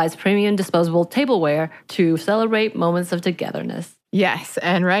brand provides premium disposable tableware to celebrate moments of togetherness. Yes,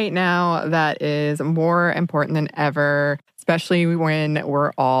 and right now that is more important than ever, especially when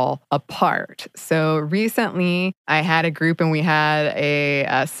we're all apart. So recently I had a group and we had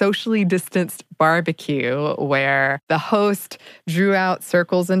a socially distanced barbecue where the host drew out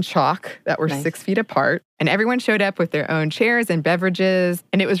circles and chalk that were 6 feet apart. And everyone showed up with their own chairs and beverages.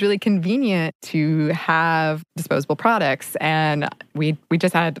 And it was really convenient to have disposable products. And we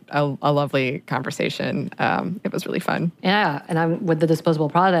just had a lovely conversation. It was really fun. Yeah, and with the disposable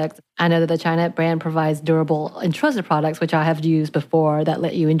products, I know that the Chinet brand provides durable and trusted products, which I have used before, that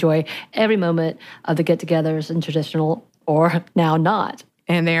let you enjoy every moment of the get-togethers and traditional or now not.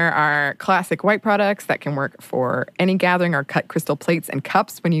 And there are classic white products that can work for any gathering or cut crystal plates and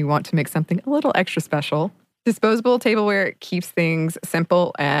cups when you want to make something a little extra special. Disposable tableware keeps things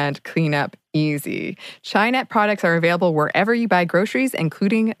simple and cleanup easy. Chinet products are available wherever you buy groceries,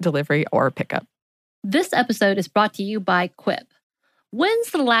 including delivery or pickup. This episode is brought to you by Quip.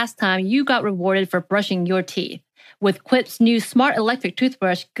 When's the last time you got rewarded for brushing your teeth? With Quip's new smart electric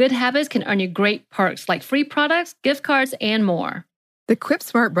toothbrush, good habits can earn you great perks like free products, gift cards, and more. The Quip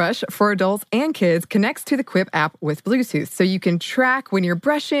Smart Brush for adults and kids connects to the Quip app with Bluetooth, so you can track when you're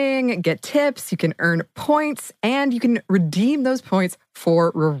brushing, get tips, you can earn points, and you can redeem those points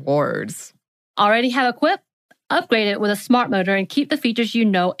for rewards. Already have a Quip? Upgrade it with a smart motor and keep the features you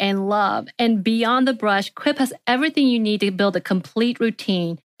know and love. And beyond the brush, Quip has everything you need to build a complete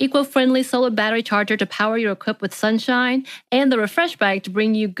routine. Eco-friendly solar battery charger to power your Quip with sunshine, and the refresh bag to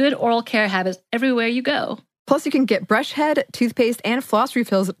bring you good oral care habits everywhere you go. Plus, you can get brush head, toothpaste, and floss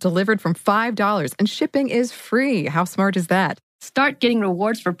refills delivered from $5, and shipping is free. How smart is that? Start getting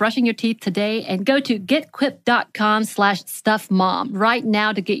rewards for brushing your teeth today and go to getquip.com/stuffmom right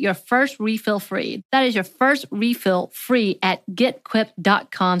now to get your first refill free. That is your first refill free at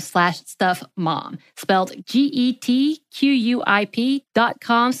getquip.com/stuffmom. Spelled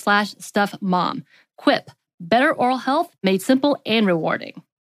GETQUIP.com/stuffmom. Quip, better oral health made simple and rewarding.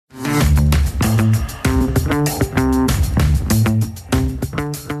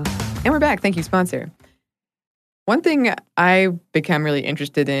 And we're back. Thank you, sponsor. One thing I become really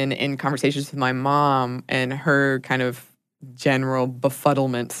interested in conversations with my mom and her kind of general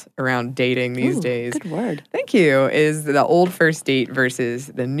befuddlement around dating these days. Good word. Thank you. Is the old first date versus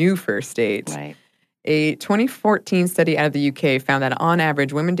the new first date. Right. A 2014 study out of the UK found that on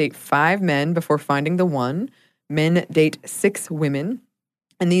average, women date 5 men before finding the one. Men date 6 women.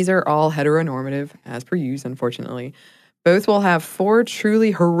 And these are all heteronormative, as per use, unfortunately. Both will have 4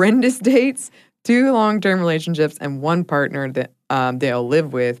 truly horrendous dates, 2 long-term relationships, and 1 partner that they'll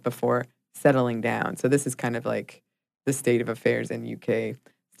live with before settling down. So this is kind of like the state of affairs in UK.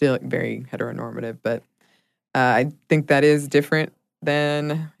 Still very heteronormative, but I think that is different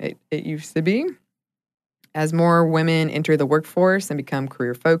than it used to be. As more women enter the workforce and become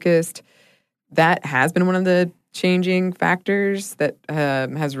career-focused, that has been one of the changing factors that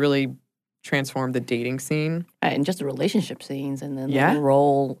has really transformed the dating scene. Right, and just the relationship scenes and then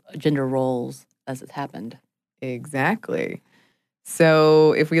the gender roles as it's happened. Exactly.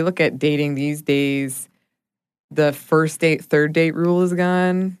 So if we look at dating these days, the first date, third date rule is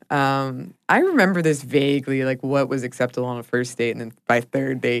gone. I remember this vaguely, like what was acceptable on a first date, and then by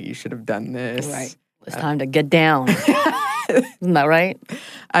third date, you should have done this. Right. It's time to get down. Isn't that right?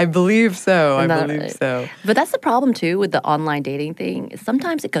 I believe so. So. But that's the problem, too, with the online dating thing.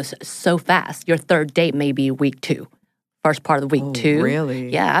 Sometimes it goes so fast. Your third date may be week 2. First part of the week 2. Really?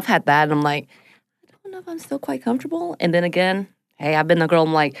 Yeah, I've had that. And I'm like, I don't know if I'm still quite comfortable. And then again, hey, I've been the girl,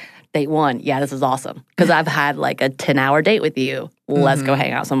 I'm like, date 1. Yeah, this is awesome. Because I've had like a 10-hour date with you. Let's go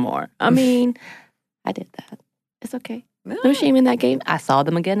hang out some more. I mean, I did that. It's okay. No shame in that game. I saw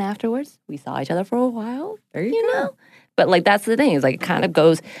them again afterwards. We saw each other for a while. There you go. Know? But like that's the thing. Is like it kind of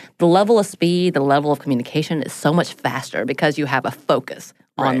goes. The level of speed, the level of communication is so much faster because you have a focus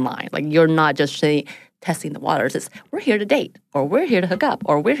online. Like you're not just testing the waters. It's we're here to date, or we're here to hook up,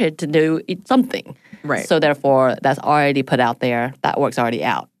 or we're here to do something. Right. So therefore, that's already put out there. That work's already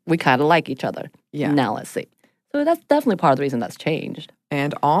out. We kind of like each other. Yeah. Now let's see. So that's definitely part of the reason that's changed.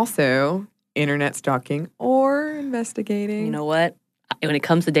 And also internet stalking or investigating. You know what? When it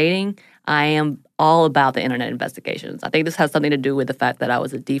comes to dating, I am all about the internet investigations. I think this has something to do with the fact that I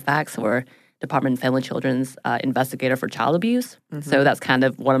was a DFACS, or Department of Family Children's investigator for child abuse. So that's kind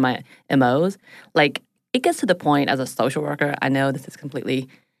of one of my MOs. Like, it gets to the point as a social worker, I know this is completely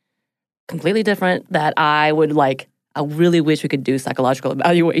different, that I really wish we could do psychological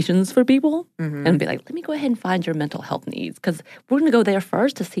evaluations for people and be like, let me go ahead and find your mental health needs. Because we're going to go there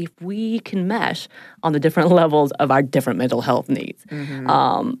first to see if we can mesh on the different levels of our different mental health needs.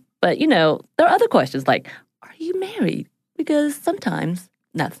 But, you know, there are other questions like, are you married? Because sometimes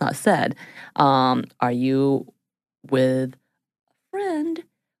that's not said. Are you with a friend,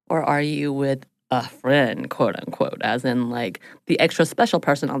 or are you with a friend, quote unquote, as in like the extra special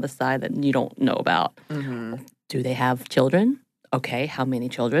person on the side that you don't know about? Do they have children? Okay, how many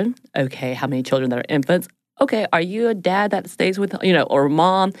children? Okay, how many children that are infants? Okay, are you a dad that stays with, or a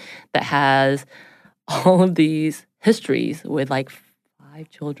mom that has all of these histories with like 5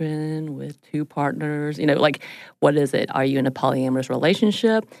 children, with 2 partners? Like, what is it? Are you in a polyamorous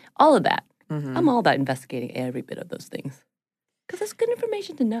relationship? All of that. I'm all about investigating every bit of those things because it's good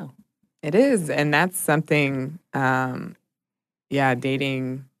information to know. It is, and that's something, dating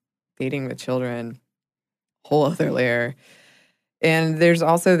with children, whole other layer. And there's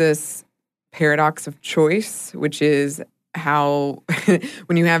also this paradox of choice, which is how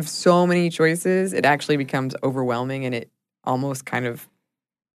when you have so many choices, it actually becomes overwhelming, and it almost kind of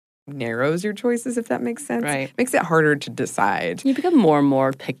narrows your choices, if that makes sense. Right. Makes it harder to decide. You become more and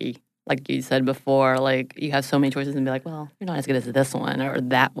more picky. Like you said before, like you have so many choices and be like, well, you're not as good as this one or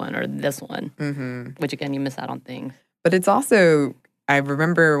that one or this one. Mm-hmm. Which again, you miss out on things. But it's also, I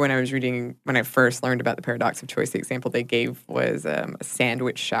remember when I first learned about the paradox of choice, the example they gave was a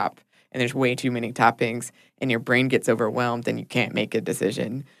sandwich shop, and there's way too many toppings, and your brain gets overwhelmed, and you can't make a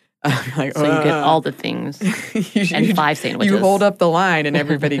decision. Like, so you get all the things and 5 sandwiches. You hold up the line, and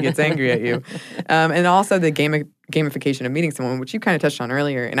everybody gets angry at you. And also the gamification of meeting someone, which you kind of touched on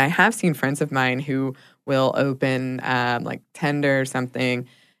earlier. And I have seen friends of mine who will open like Tinder or something,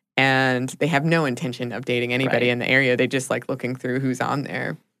 and they have no intention of dating anybody in the area. They just like looking through who's on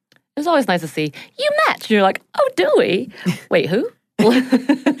there. It's always nice to see you match. You're like, oh, do we? Wait, who?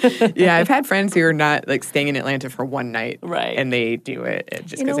 Yeah, I've had friends who are not like staying in Atlanta for one night, right? And they do it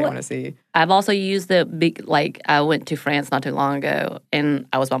just because they want to see. I've also used the big, like I went to France not too long ago, and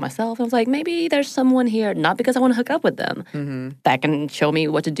I was by myself. I was like, maybe there's someone here, not because I want to hook up with them, that can show me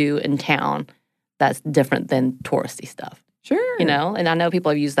what to do in town that's different than touristy stuff. Sure, you know, and I know people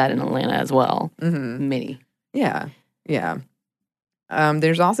have used that in Atlanta as well. Many, yeah.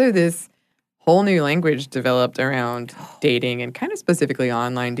 There's also this whole new language developed around dating and kind of specifically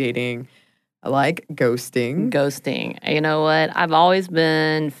online dating, like ghosting. Ghosting. You know what? I've always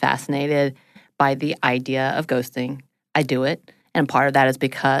been fascinated by the idea of ghosting. I do it. And part of that is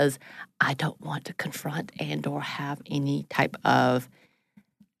because I don't want to confront and or have any type of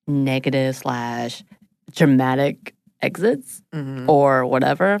negative / dramatic exits or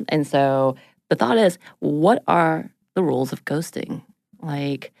whatever. And so the thought is, what are the rules of ghosting?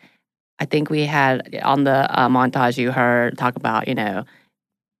 Like, I think we had on the montage you heard talk about, you know,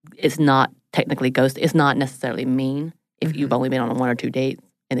 it's not technically ghost. It's not necessarily mean if you've only been on 1 or 2 dates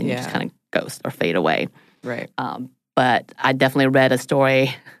and then you just kind of ghost or fade away. Right. But I definitely read a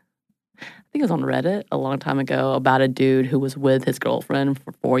story, I think it was on Reddit a long time ago, about a dude who was with his girlfriend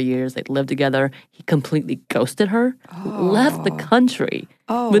for 4 years. They'd lived together. He completely ghosted her, left the country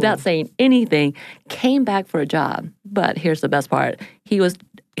without saying anything, came back for a job. But here's the best part.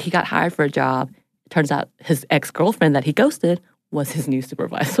 He got hired for a job. Turns out his ex-girlfriend that he ghosted was his new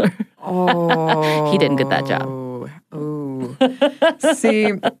supervisor. He didn't get that job. Oh.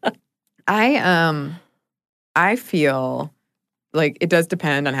 See, I feel like it does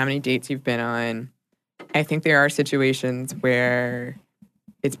depend on how many dates you've been on. I think there are situations where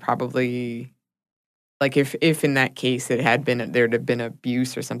it's probably like if in that case there'd have been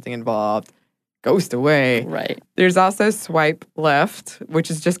abuse or something involved, ghost away. Right. There's also swipe left, which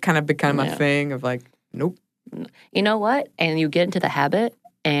has just kind of become a thing of like, nope. You know what? And you get into the habit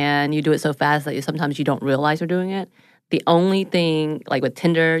and you do it so fast that sometimes you don't realize you're doing it. The only thing, like with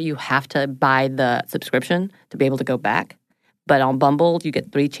Tinder, you have to buy the subscription to be able to go back. But on Bumble, you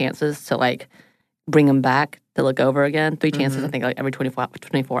get 3 chances to like bring them back to look over again. 3 chances, I think, like every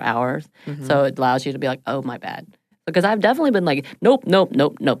 24 hours. So it allows you to be like, oh, my bad. Because I've definitely been like, nope.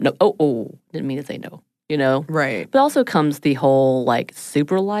 Oh, didn't mean to say no, you know? Right. But also comes the whole like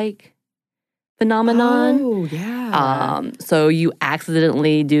super like phenomenon. Oh, yeah. So you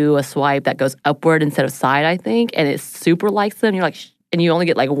accidentally do a swipe that goes upward instead of side, I think, and it super likes them. You're like, and you only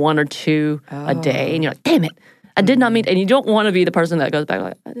get like 1 or 2 a day, and you're like, damn it. I did not mean, and you don't want to be the person that goes back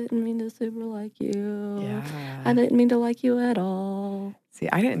like, I didn't mean to super like you. Yeah. I didn't mean to like you at all. See,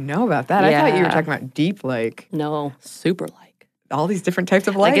 I didn't know about that. I thought you were talking about deep like. No, super like. All these different types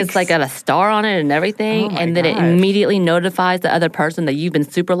of likes. Like it's like got a star on it and everything, and then it immediately notifies the other person that you've been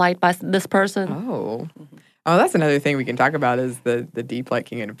super liked by this person. Oh, that's another thing we can talk about is the deep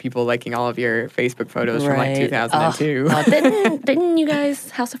liking and people liking all of your Facebook photos from like 2002. Didn't you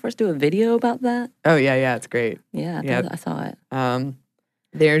guys House of First do a video about that? Oh, yeah, it's great. Yeah, I saw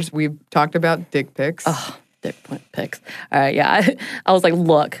it. We've talked about dick pics. Oh, dick pics. All right, yeah. I was like,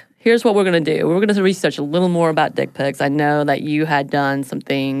 look, here's what we're going to do. We're going to research a little more about dick pics. I know that you had done some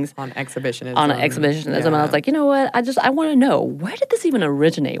things. On exhibitionism. Yeah. And I was like, you know what? I want to know, where did this even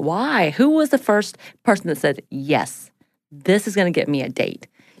originate? Why? Who was the first person that said, yes, this is going to get me a date?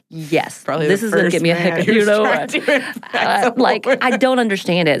 Yes, probably this is going to get me a hookup. You know what? Like, I don't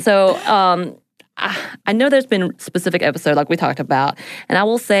understand it. So, I know there's been specific episodes like we talked about, and I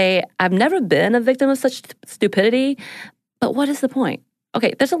will say I've never been a victim of such stupidity, but what is the point?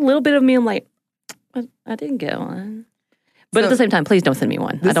 Okay, there's a little bit of me, I'm like, I didn't get one. But at the same time, please don't send me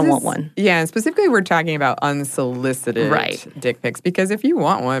one. I don't want one. Yeah, and specifically we're talking about unsolicited dick pics, because if you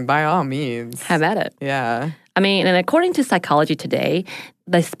want one, by all means. Have at it. Yeah. I mean, and according to Psychology Today,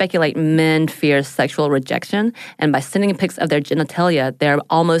 they speculate men fear sexual rejection, and by sending pics of their genitalia, they're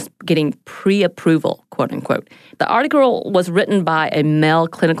almost getting pre-approval, quote unquote. The article was written by a male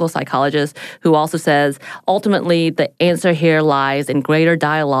clinical psychologist who also says, ultimately, the answer here lies in greater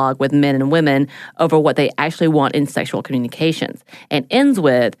dialogue with men and women over what they actually want in sexual communications, and ends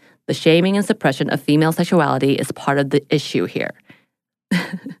with, the shaming and suppression of female sexuality is part of the issue here.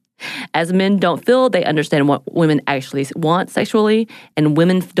 As men don't feel they understand what women actually want sexually, and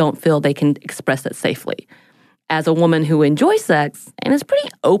women don't feel they can express it safely. As a woman who enjoys sex and is pretty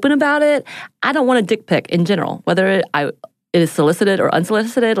open about it, I don't want a dick pic in general. Whether it is solicited or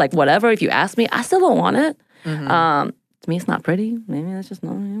unsolicited, like whatever, if you ask me, I still don't want it. To me, it's not pretty. Maybe that's just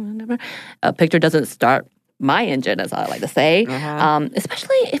not, whatever. A picture doesn't start my engine, as I like to say,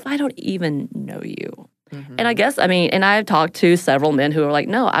 especially if I don't even know you. And I guess, and I've talked to several men who are like,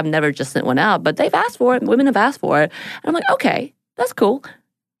 no, I've never just sent one out, but they've asked for it. Women have asked for it. And I'm like, okay, that's cool.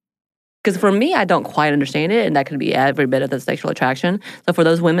 Because for me, I don't quite understand it, and that could be every bit of the sexual attraction. So for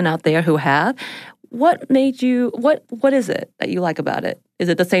those women out there who have, what made you, what is it that you like about it? Is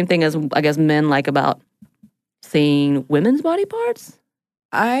it the same thing as, I guess, men like about seeing women's body parts?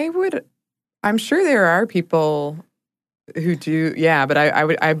 I'm sure there are people who do, yeah, but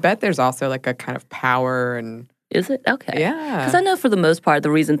I bet there's also like a kind of power and... Is it? Okay. Yeah. Because I know for the most part,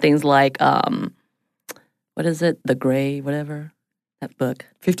 the reason things like, what is it? The Grey, whatever, that book.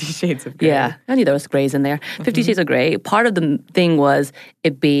 50 Shades of Grey. Yeah, I knew there was grays in there. 50 Shades of Grey, part of the thing was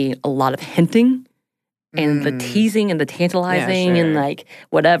it being a lot of hinting and the teasing and the tantalizing and like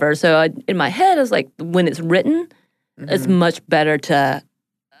whatever. So in my head, I was like, when it's written, it's much better to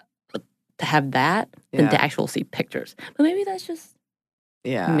have that than to actually see pictures. But maybe that's just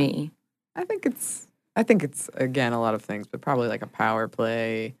me. I think it's again a lot of things, but probably like a power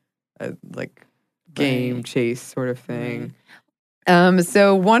play, like game chase sort of thing.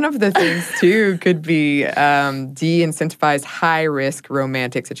 So one of the things too could be de-incentivize high-risk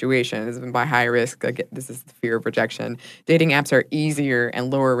romantic situations. And by high risk, again, this is the fear of rejection. Dating apps are easier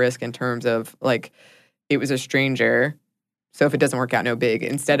and lower risk in terms of like it was a stranger. So if it doesn't work out, no big.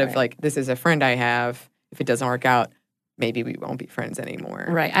 Instead of like, this is a friend I have. If it doesn't work out, maybe we won't be friends anymore.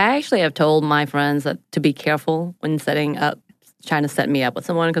 Right. I actually have told my friends that to be careful when trying to set me up with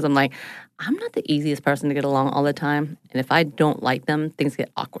someone, because I'm like, I'm not the easiest person to get along all the time. And if I don't like them, things get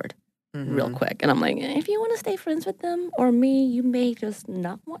awkward real quick. And I'm like, if you want to stay friends with them or me, you may just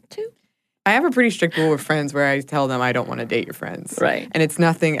not want to. I have a pretty strict rule with friends where I tell them I don't want to date your friends. Right. And it's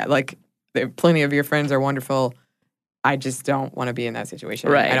nothing like plenty of your friends are wonderful. I just don't want to be in that situation.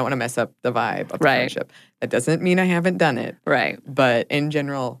 Right. I don't want to mess up the vibe of the friendship. That doesn't mean I haven't done it. Right. But in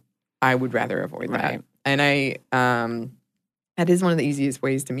general, I would rather avoid that. And that is one of the easiest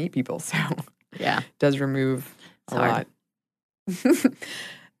ways to meet people. So it does remove a lot.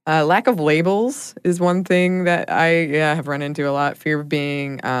 Lack of labels is one thing that I have run into a lot. Fear of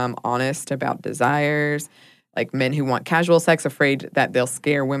being honest about desires. Like men who want casual sex, afraid that they'll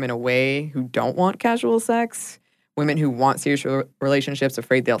scare women away who don't want casual sex. Women who want serious relationships,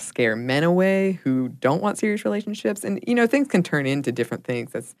 afraid they'll scare men away who don't want serious relationships. And, things can turn into different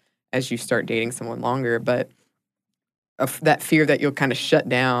things as you start dating someone longer. But that fear that you'll kind of shut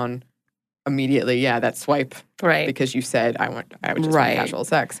down immediately, that swipe. Right. Because you said, I would just want casual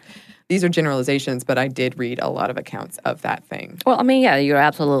sex. These are generalizations, but I did read a lot of accounts of that thing. Well, you're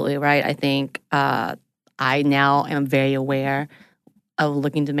absolutely right. I think I now am very aware of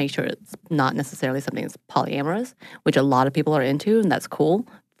looking to make sure it's not necessarily something that's polyamorous, which a lot of people are into, and that's cool.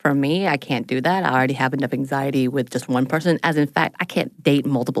 For me, I can't do that. I already have enough anxiety with just one person, as in fact, I can't date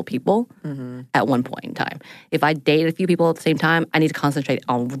multiple people at one point in time. If I date a few people at the same time, I need to concentrate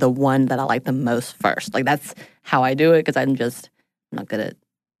on the one that I like the most first. Like, that's how I do it, because I'm not good at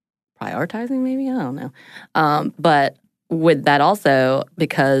prioritizing, maybe? I don't know. But with that also,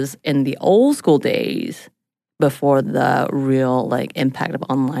 because in the old school days, before the real impact of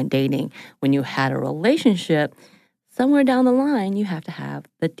online dating, when you had a relationship, somewhere down the line you have to have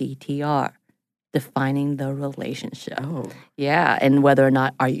the DTR, defining the relationship. Oh. Yeah, and whether or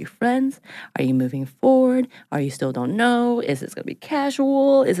not are you friends? Are you moving forward? Are you still don't know? Is this going to be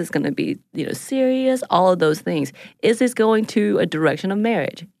casual? Is this going to be, serious? All of those things. Is this going to a direction of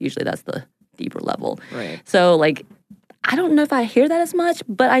marriage? Usually that's the deeper level. Right. So I don't know if I hear that as much,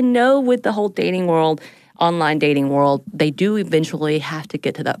 but I know with the whole dating world, online dating world, they do eventually have to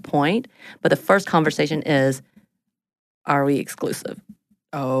get to that point. But the first conversation is, are we exclusive?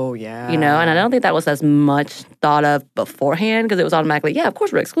 Oh, yeah. And I don't think that was as much thought of beforehand, because it was automatically, of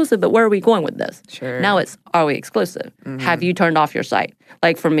course we're exclusive, but where are we going with this? Sure. Now it's, are we exclusive? Have you turned off your site?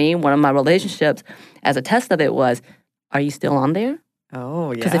 Like for me, one of my relationships, as a test of it was, are you still on there?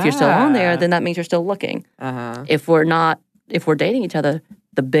 Oh, yeah. Because if you're still on there, then that means you're still looking. Uh-huh. If we're dating each other,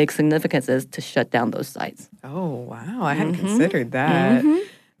 the big significance is to shut down those sites. Oh, wow. I hadn't considered that.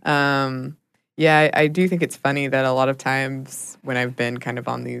 Yeah, I do think it's funny that a lot of times when I've been kind of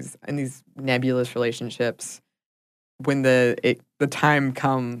in these nebulous relationships, when the time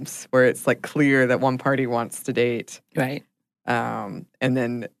comes where it's like clear that one party wants to date, right? And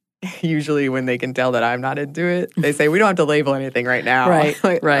then usually when they can tell that I'm not into it, they say we don't have to label anything right now. Right,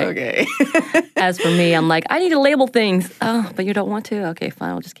 like, right. Okay. As for me, I'm like, I need to label things. Oh, but you don't want to? Okay,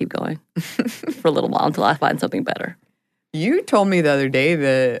 fine. I'll just keep going for a little while until I find something better. You told me the other day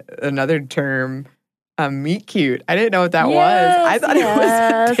that another term, meet cute. I didn't know what that was. I thought it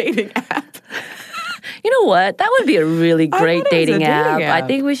was a dating app. You know what? That would be a really great dating app. I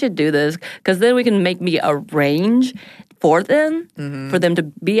think we should do this because then we can make me arrange for them, for them to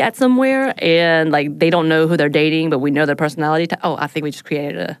be at somewhere, and like they don't know who they're dating, but we know their personality. I think we just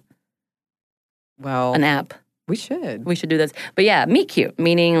created an app. We should do this. But yeah, meet cute,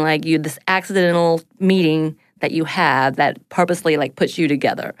 meaning like this accidental meeting that you have that purposely like puts you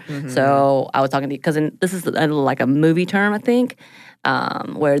together. So I was talking to you because this is like a movie term, I think,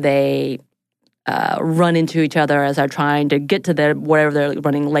 where they run into each other as they're trying to get to wherever they're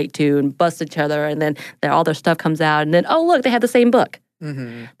running late to and bust each other, and then all their stuff comes out, and then oh look, they have the same book.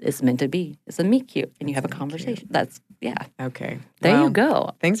 It's meant to be. It's a meet cute, and you have a conversation. That's okay. There you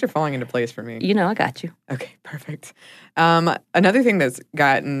go. Things are falling into place for me. You know, I got you. Okay, perfect. Another thing that's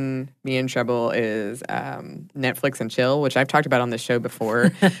gotten me in trouble is Netflix and chill, which I've talked about on this show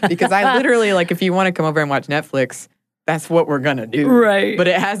before. Because I literally, like, if you want to come over and watch Netflix, that's what we're going to do. Right. But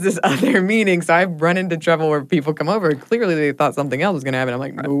it has this other meaning. So I've run into trouble where people come over. Clearly, they thought something else was going to happen. I'm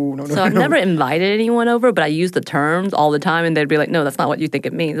like, no. So I've never invited anyone over, but I use the terms all the time, and they'd be like, no, that's not what you think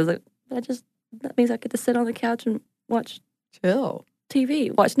it means. I was like, that means I get to sit on the couch and watch chill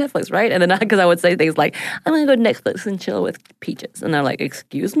TV, watch Netflix, right? And then because I would say things like, I'm going to go to Netflix and chill with Peaches. And they're like,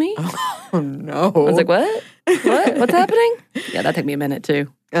 excuse me? Oh, no. I was like, what? What's happening? Yeah, that took me a minute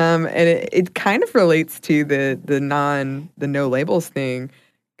too. And it kind of relates to the no labels thing,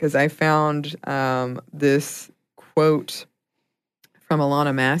 because I found this quote from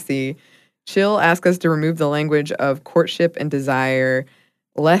Alana Massey. Chill asks us to remove the language of courtship and desire,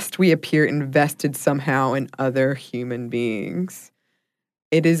 lest we appear invested somehow in other human beings.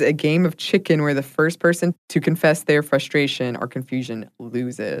 It is a game of chicken where the first person to confess their frustration or confusion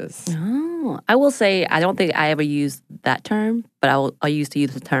loses. Oh, I will say I don't think I ever used that term, but I used to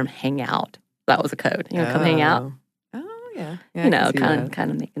use the term hang out. That was a code. Come hang out. Oh, yeah.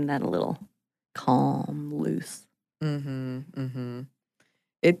 Kind of making that a little calm, loose.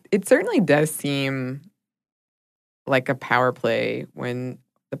 It certainly does seem like a power play when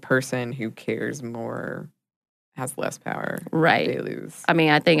the person who cares more has less power. Right. They lose. I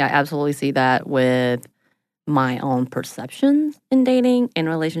mean, I think I absolutely see that with my own perceptions in dating and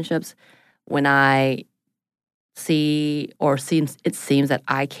relationships. When I see it seems that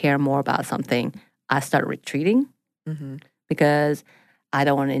I care more about something, I start retreating because I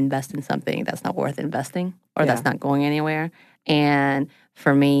don't want to invest in something that's not worth investing or that's not going anywhere. And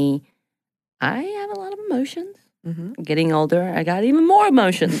for me, I have a lot of emotions. Getting older, I got even more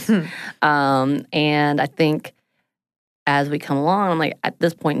emotions. And I think as we come along, I'm like, at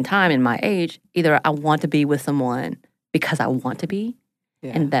this point in time in my age, either I want to be with someone because I want to be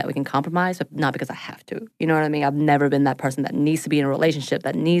and that we can compromise, but not because I have to. You know what I mean? I've never been that person that needs to be in a relationship,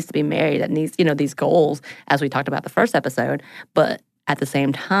 that needs to be married, that needs, these goals, as we talked about the first episode. But at the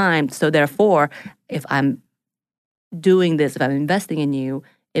same time, so therefore, if I'm doing this, if I'm investing in you,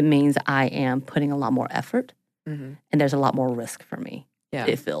 it means I am putting a lot more effort. And there's a lot more risk for me. Yeah.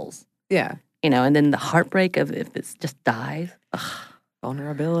 It feels. Yeah. And then the heartbreak of if it just dies.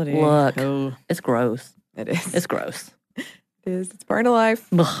 Vulnerability. Look, it's gross. It is. It's gross. It is. It's part of life.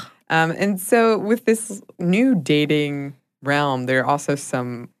 And so with this new dating realm, there are also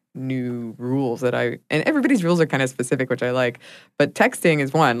some new rules and everybody's rules are kind of specific, which I like. But texting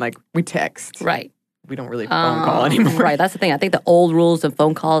is one. Like, we text. Right. We don't really phone call anymore. Right, that's the thing. I think the old rules of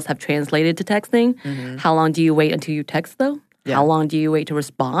phone calls have translated to texting. How long do you wait until you text, though? Yeah. How long do you wait to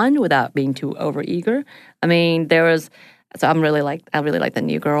respond without being too overeager? I mean, I really like the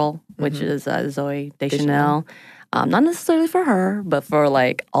new girl, which is Zooey Deschanel. Not necessarily for her, but for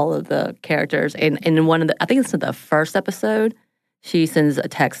like all of the characters. And in I think it's in the first episode, she sends a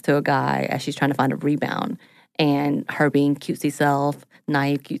text to a guy as she's trying to find a rebound. And her being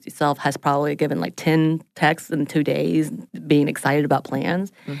naive cutesy self, has probably given like 10 texts in 2 days, being excited about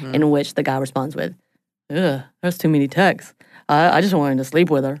plans, in which the guy responds with, ugh, there's too many texts. I just wanted to sleep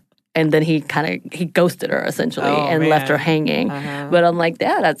with her. And then he ghosted her essentially and left her hanging. But I'm like,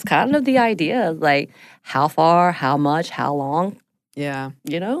 yeah, that's kind of the idea. Like, how far, how much, how long? Yeah.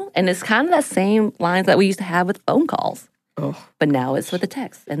 You know? And it's kind of that same lines that we used to have with phone calls. Oh. But now it's with the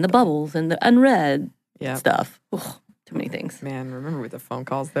text and the bubbles and the unread stuff. Ugh, too many things. Man, remember with the phone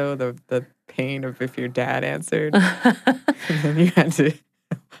calls, though, the pain of if your dad answered. And then you had to...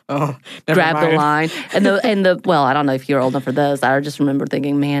 grab the line. And the well, I don't know if you're old enough for this. I just remember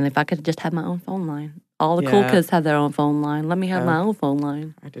thinking, man, if I could just have my own phone line. All the cool kids have their own phone line. Let me have my own phone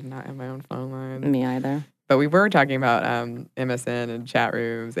line. I did not have my own phone line. Me either. But we were talking about MSN and chat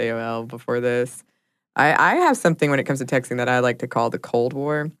rooms, AOL before this. I have something when it comes to texting that I like to call the Cold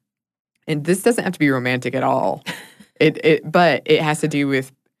War. And this doesn't have to be romantic at all. But it has to do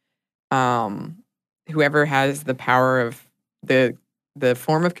with whoever has the power of the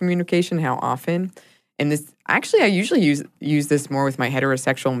form of communication, how often. And this, actually, I usually use this more with my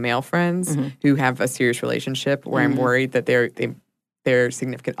heterosexual male friends who have a serious relationship where I'm worried that their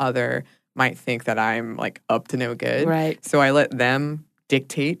significant other might think that I'm like up to no good. Right. So I let them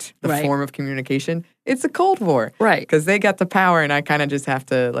dictate the form of communication. It's a Cold War. Right. Because they got the power and I kind of just have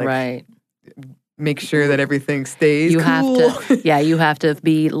to make sure that everything stays cool. You have to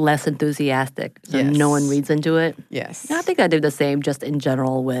be less enthusiastic so no one reads into it. Yes. And I think I do the same just in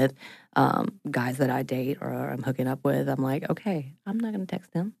general with guys that I date or I'm hooking up with. I'm like, okay, I'm not going to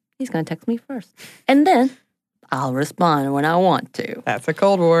text him. He's going to text me first. And then I'll respond when I want to. That's a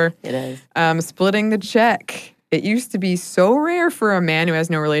Cold War. It is. Splitting the check. It used to be so rare for a man who has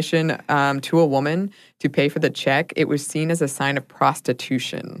no relation to a woman to pay for the check. It was seen as a sign of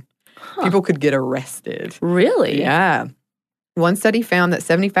prostitution. People could get arrested. Really? Yeah. One study found that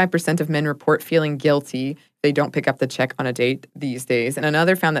 75% of men report feeling guilty if they don't pick up the check on a date these days. And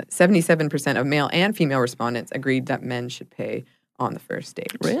another found that 77% of male and female respondents agreed that men should pay on the first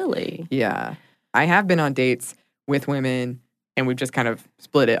date. Really? Yeah. I have been on dates with women, and we've just kind of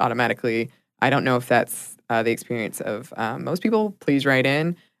split it automatically. I don't know if that's the experience of most people. Please write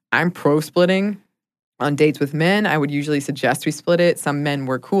in. I'm pro-splitting. On dates with men, I would usually suggest we split it. Some men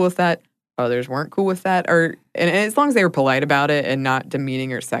were cool with that. Others weren't cool with that. And as long as they were polite about it and not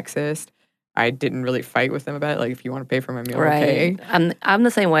demeaning or sexist, I didn't really fight with them about it. Like, if you want to pay for my meal, okay. I'm the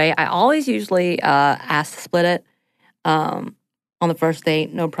same way. I always usually ask to split it on the first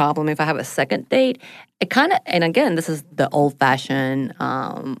date, no problem. If I have a second date, it kind of, and again, this is the old-fashioned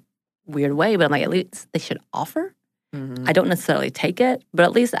weird way, but I'm like, at least they should offer. Mm-hmm. I don't necessarily take it, but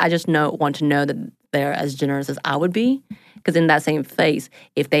at least I just want to know that they're as generous as I would be. Because in that same phase,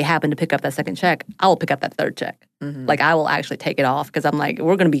 if they happen to pick up that second check, I will pick up that third check. Mm-hmm. Like, I will actually take it off because I'm like,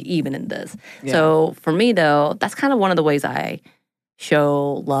 we're going to be even in this. Yeah. So for me, though, that's kind of one of the ways I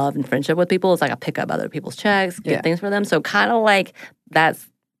show love and friendship with people. It's like I pick up other people's checks, get things for them. So kind of like that's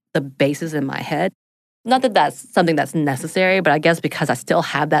the basis in my head. Not that that's something that's necessary, but I guess because I still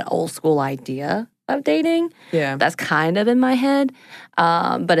have that old school idea of dating, that's kind of in my head.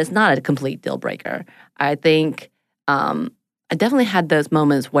 But it's not a complete deal breaker. I think I definitely had those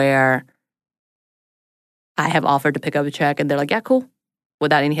moments where I have offered to pick up a check and they're like, yeah, cool,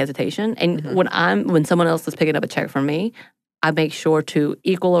 without any hesitation. And when someone else is picking up a check for me, I make sure to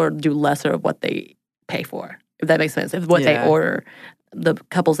equal or do lesser of what they pay for, if that makes sense. If what they order, the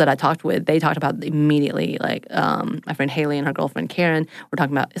couples that I talked with, they talked about immediately, like my friend Haley and her girlfriend Karen were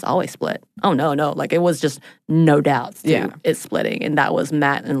talking about, it's always split. Oh, no. Like, it was just no doubts to it's splitting. And that was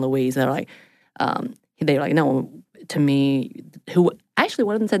Matt and Louise. And they're like, no, to me, who actually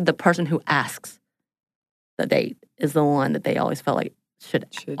one of them said the person who asks the date is the one that they always felt like should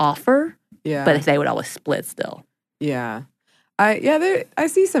offer. Yeah. But they would always split still. Yeah. I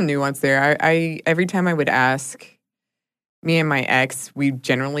see some nuance there. I every time I would ask, me and my ex, we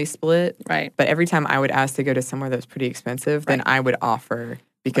generally split. Right. But every time I would ask to go to somewhere that was pretty expensive, then I would offer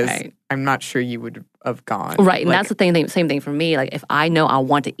because I'm not sure you would have gone. Right. And that's the same thing for me. Like, if I know I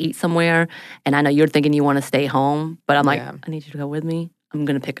want to eat somewhere and I know you're thinking you want to stay home, but I'm like, I need you to go with me, I'm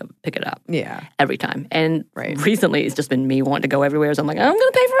going to pick it up. Yeah. Every time. And recently it's just been me wanting to go everywhere. So I'm like, I'm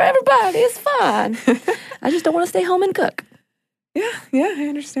going to pay for everybody. It's fine. I just don't want to stay home and cook. Yeah, I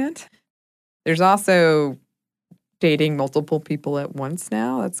understand. There's also dating multiple people at once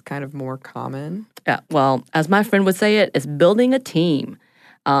now. That's kind of more common. Yeah, well, as my friend would say it's building a team.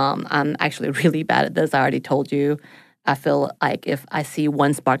 I'm actually really bad at this. I already told you. I feel like if I see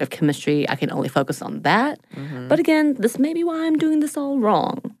one spark of chemistry, I can only focus on that. Mm-hmm. But again, this may be why I'm doing this all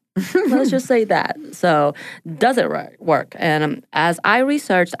wrong. Let's just say that. So, does it work? And as I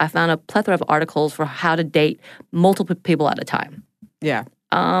researched, I found a plethora of articles for how to date multiple people at a time. Yeah.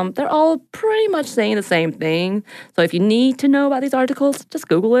 They're all pretty much saying the same thing. So if you need to know about these articles, just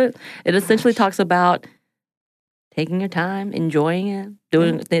Google it. It essentially talks about taking your time, enjoying it,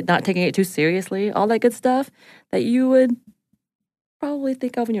 doing not taking it too seriously, all that good stuff that you would probably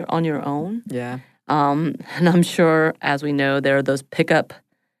think of on your own. Yeah. And I'm sure, as we know, there are those pickup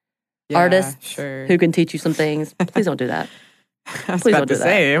artists who can teach you some things. Please don't do that. Please don't do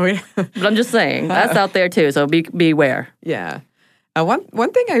that. But I'm just saying, that's out there too, so beware. Yeah.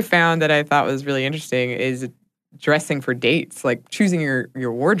 One thing I found that I thought was really interesting is dressing for dates, like choosing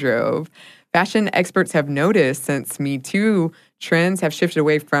your wardrobe. Fashion experts have noticed since Me Too, trends have shifted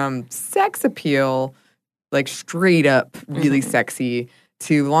away from sex appeal, like straight up really sexy,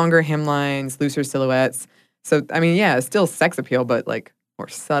 to longer hemlines, looser silhouettes. So, I mean, yeah, it's still sex appeal, but like more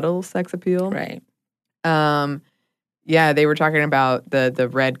subtle sex appeal. Right. Yeah, they were talking about the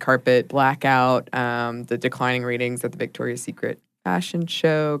red carpet blackout, the declining ratings at the Victoria's Secret fashion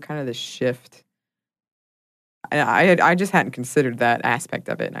show, kind of the shift. I just hadn't considered that aspect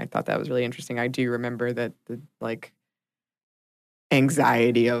of it, and I thought that was really interesting. I do remember that the like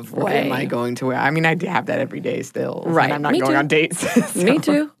anxiety of what am I going to wear? I mean, I have that every day still. Right. And I'm not going on dates. So, Me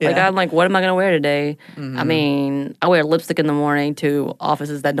too. Yeah. Like, I'm like, what am I going to wear today? I mean, I wear lipstick in the morning to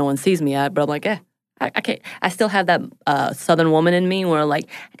offices that no one sees me at, but I'm like, I can't. I still have that Southern woman in me where, like,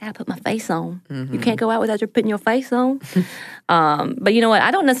 I got to put my face on. You can't go out without you putting your face on. But you know what?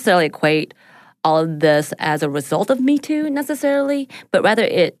 I don't necessarily equate all of this as a result of Me Too necessarily, but rather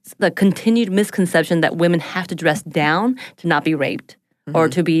it's the continued misconception that women have to dress down to not be raped or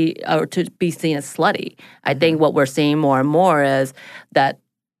to be seen as slutty. I think what we're seeing more and more is that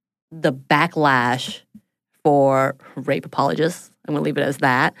the backlash for rape apologists, I'm going to leave it as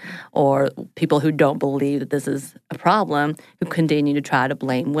that, or people who don't believe that this is a problem, who continue to try to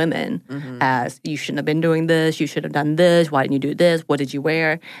blame women as, you shouldn't have been doing this, you should have done this, why didn't you do this, what did you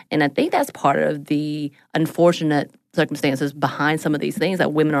wear? And I think that's part of the unfortunate circumstances behind some of these things,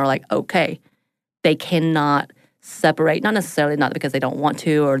 that women are like, okay, they cannot separate, not necessarily not because they don't want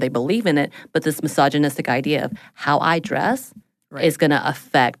to or they believe in it, but this misogynistic idea of how I dress is going to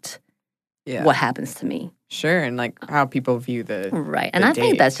affect what happens to me. Sure, and like how people view the And I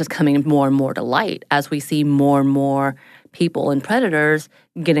think that's just coming more and more to light as we see more and more people and predators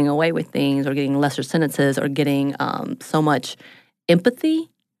getting away with things or getting lesser sentences or getting so much empathy.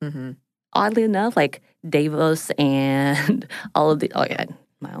 Oddly enough, like Davos and all of the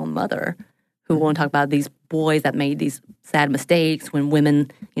my own mother, who won't talk about these boys that made these sad mistakes when women,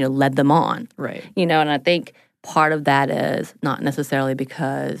 led them on. Right. And I think part of that is not necessarily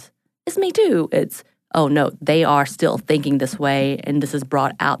because it's Me Too. It's, oh, no, they are still thinking this way, and this has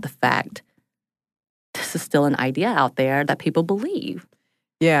brought out the fact this is still an idea out there that people believe.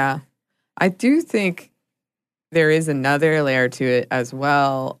 Yeah. I do think there is another layer to it as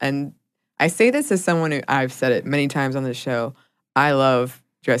well. And I say this as someone who, I've said it many times on this show, I love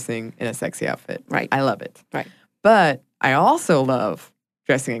dressing in a sexy outfit. Right. I love it. Right. But I also love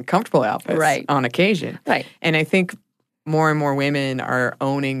dressing in comfortable outfits on occasion. Right. And I think more and more women are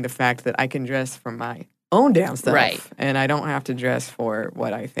owning the fact that I can dress for my own damn stuff. Right. And I don't have to dress for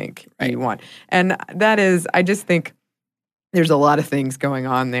what I think you want. And that is, I just think there's a lot of things going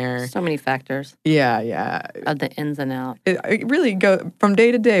on there. So many factors. Yeah. Of the ins and outs. It really goes from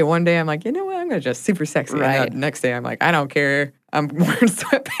day to day. One day I'm like, you know what, I'm going to dress super sexy. Right. And the next day I'm like, I don't care. I'm wearing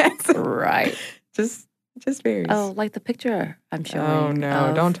sweatpants. Right. Just varies. Oh, like the picture I'm showing. Oh,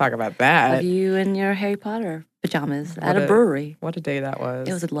 no. Don't talk about that. Of you in your Harry Potter pajamas at a brewery. What a day that was.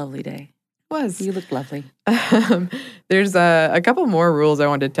 It was a lovely day. It was. You looked lovely. There's a couple more rules I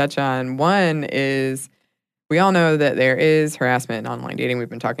wanted to touch on. One is we all know that there is harassment in online dating. We've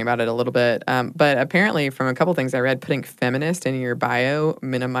been talking about it a little bit. But apparently, from a couple things I read, putting feminist in your bio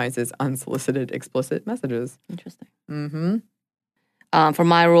minimizes unsolicited explicit messages. Interesting. Mm-hmm. For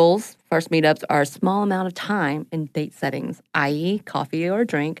my rules, first meetups are a small amount of time in date settings, i.e. coffee or a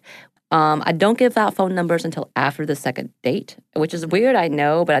drink. I don't give out phone numbers until after the second date, which is weird, I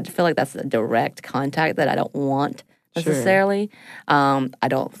know, but I feel like that's a direct contact that I don't want necessarily. Sure. I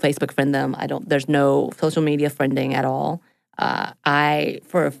don't Facebook friend them. There's no social media friending at all.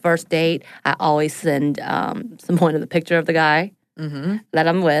 For a first date, I always send someone the picture of the guy that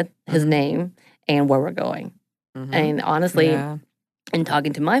I'm with, his name, and where we're going. And honestly, in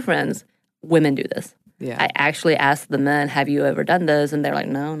talking to my friends, women do this. Yeah. I actually asked the men, have you ever done this? And they're like,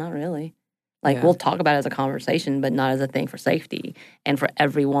 no, not really. Like, we'll talk about it as a conversation, but not as a thing for safety. And for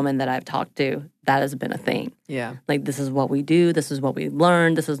every woman that I've talked to, that has been a thing. Yeah. Like, this is what we do. This is what we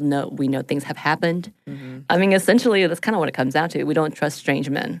learned. We know things have happened. I mean, essentially, that's kind of what it comes down to. We don't trust strange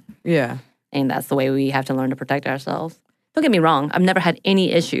men. Yeah. And that's the way we have to learn to protect ourselves. don't get me wrong, I've never had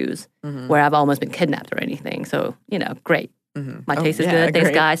any issues where I've almost been kidnapped or anything. So, great. My taste is good.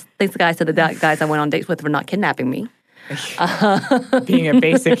 Thanks, guys. Thanks, guys, to the guys I went on dates with for not kidnapping me. Being a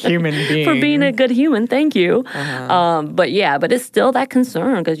basic human being. For being a good human, thank you. But it's still that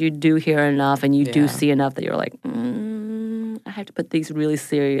concern because you do hear enough and you do see enough that you're like, I have to put these really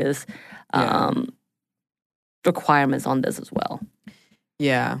serious requirements on this as well.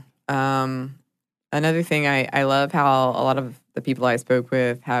 Yeah. Another thing, I love how a lot of the people I spoke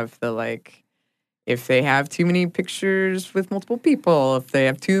with have the if they have too many pictures with multiple people, if they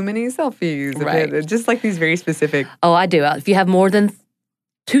have too many selfies, right? Just these very specific. Oh, I do. If you have more than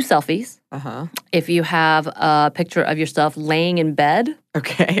 2 selfies, if you have a picture of yourself laying in bed,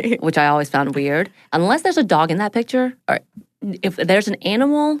 okay, which I always found weird, unless there's a dog in that picture, or if there's an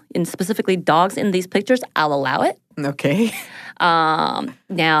animal and specifically dogs in these pictures, I'll allow it. Okay.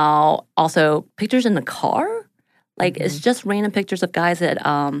 Now, also pictures in the car, it's just random pictures of guys that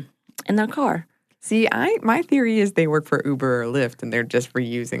in their car. See, my theory is they work for Uber or Lyft, and they're just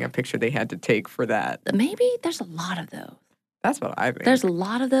reusing a picture they had to take for that. Maybe there's a lot of those. That's what I think. There's a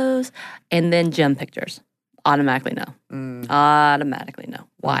lot of those, and then gym pictures. Automatically no. Automatically no.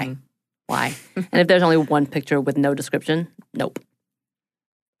 Why? Why? And if there's only one picture with no description, nope.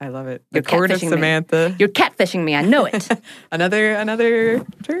 I love it. You're the court of Samantha. Me. You're catfishing me. I know it. Another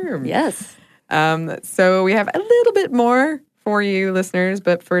term. Yes. So we have a little bit more for you listeners,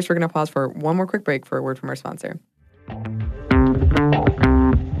 but first we're going to pause for one more quick break for a word from our sponsor.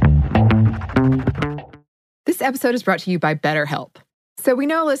 This episode is brought to you by BetterHelp. So we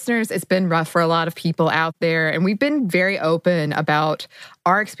know, listeners, it's been rough for a lot of people out there, and we've been very open about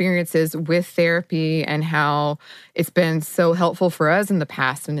our experiences with therapy and how it's been so helpful for us in the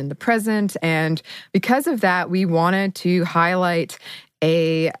past and in the present. And because of that, we wanted to highlight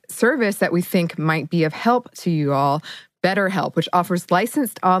a service that we think might be of help to you all, BetterHelp, which offers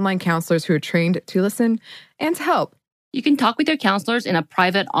licensed online counselors who are trained to listen and to help. You can talk with your counselors in a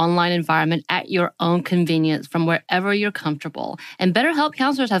private online environment at your own convenience from wherever you're comfortable. And BetterHelp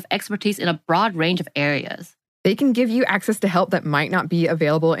counselors have expertise in a broad range of areas. They can give you access to help that might not be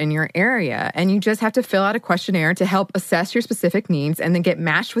available in your area. And you just have to fill out a questionnaire to help assess your specific needs and then get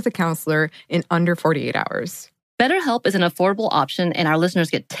matched with a counselor in under 48 hours. BetterHelp is an affordable option, and our listeners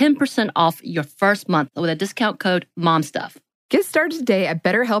get 10% off your first month with a discount code MOMSTUFF. Get started today at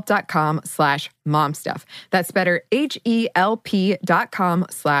BetterHelp.com/momstuff. That's better,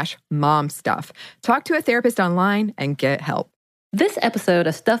 HELP.com/momstuff. Talk to a therapist online and get help. This episode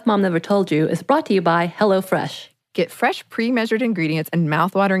of Stuff Mom Never Told You is brought to you by HelloFresh. Get fresh, pre-measured ingredients and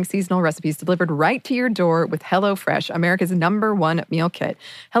mouth-watering seasonal recipes delivered right to your door with HelloFresh, America's #1 meal kit.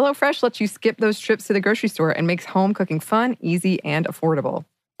 HelloFresh lets you skip those trips to the grocery store and makes home cooking fun, easy, and affordable.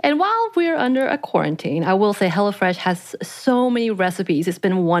 And while we're under a quarantine, I will say HelloFresh has so many recipes. It's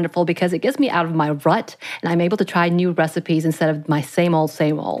been wonderful because it gets me out of my rut and I'm able to try new recipes instead of my same old,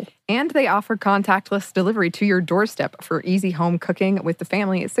 same old. And they offer contactless delivery to your doorstep for easy home cooking with the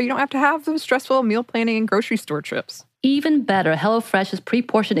family, so you don't have to have those stressful meal planning and grocery store trips. Even better, HelloFresh's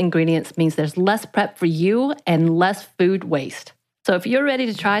pre-portioned ingredients means there's less prep for you and less food waste. So if you're ready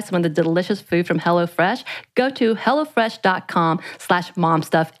to try some of the delicious food from HelloFresh, go to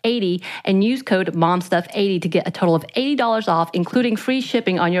HelloFresh.com/MomStuff80 and use code MomStuff80 to get a total of $80 off, including free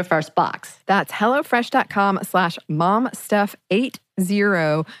shipping on your first box. That's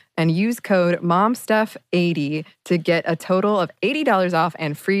HelloFresh.com/MomStuff80 and use code MomStuff80 to get a total of $80 off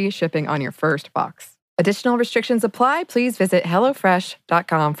and free shipping on your first box. Additional restrictions apply. Please visit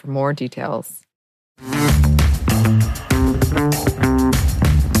HelloFresh.com for more details.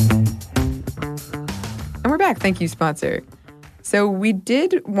 And we're back. Thank you, sponsor. So we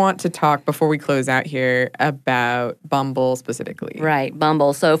did want to talk before we close out here about Bumble specifically. Right,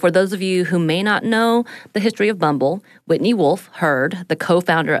 Bumble. So for those of you who may not know the history of Bumble, Whitney Wolfe Herd, the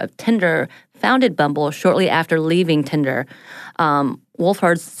co-founder of Tinder, founded Bumble shortly after leaving Tinder. Wolfe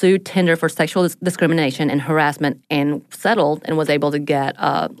Herd sued Tinder for sexual discrimination and harassment and settled and was able to get,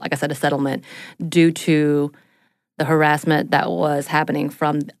 like I said, a settlement due to the harassment that was happening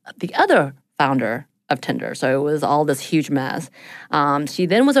from the other founder of Tinder. So it was all this huge mess. She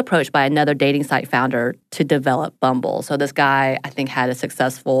then was approached by another dating site founder to develop Bumble. So this guy, I think, had a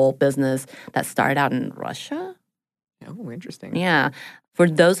successful business that started out in Russia. Oh, interesting. Yeah. For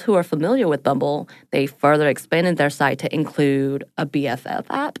those who are familiar with Bumble, they further expanded their site to include a BFF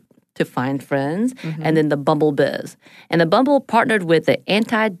app to find friends, and then the Bumble Biz. And the Bumble partnered with the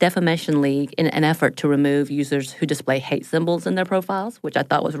Anti-Defamation League in an effort to remove users who display hate symbols in their profiles, which I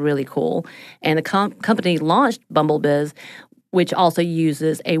thought was really cool. And the company launched Bumble Biz which also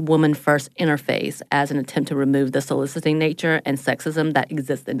uses a woman-first interface as an attempt to remove the soliciting nature and sexism that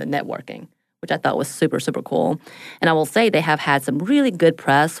exists in the networking, which I thought was super, super cool. And I will say they have had some really good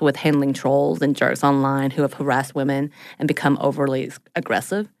press with handling trolls and jerks online who have harassed women and become overly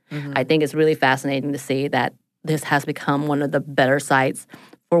aggressive. I think it's really fascinating to see that this has become one of the better sites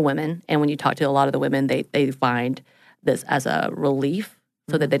for women. And when you talk to a lot of the women, they find this as a relief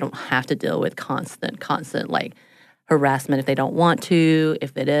so that they don't have to deal with constant like harassment if they don't want to.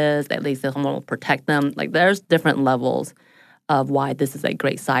 If it is, at least someone will protect them. Like there's different levels of why this is a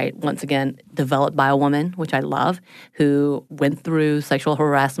great site. Once again, developed by a woman, which I love, who went through sexual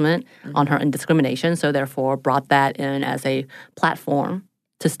harassment on her own discrimination, so therefore brought that in as a platform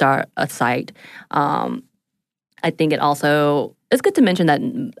to start a site. I think it also, it's good to mention that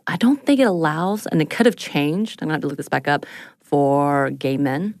I don't think it allows, and it could have changed, I'm going to have to look this back up, for gay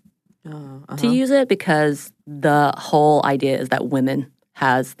men to use it because the whole idea is that women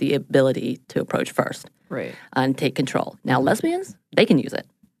has the ability to approach first. Right. And take control. Now, lesbians, they can use it.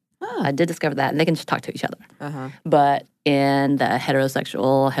 I did discover that, and they can just talk to each other. But in the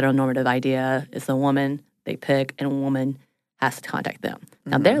heteronormative idea, it's a woman they pick, and a woman has to contact them.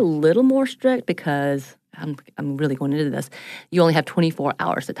 Now, they're a little more strict because, I'm really going into this, you only have 24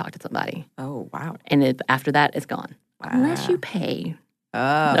 hours to talk to somebody. Oh, wow. And after that, it's gone. Wow. Unless you pay.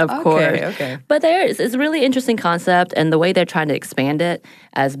 Of course. Okay. But it's a really interesting concept, and the way they're trying to expand it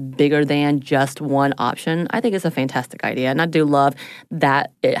as bigger than just one option, I think it's a fantastic idea. And I do love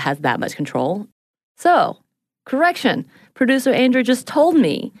that it has that much control. So, correction. Producer Andrew just told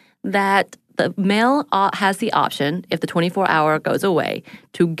me that the male has the option, if the 24-hour goes away,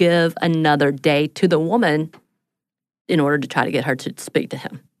 to give another day to the woman in order to try to get her to speak to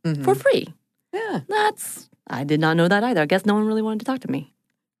him for free. Yeah. I did not know that either. I guess no one really wanted to talk to me.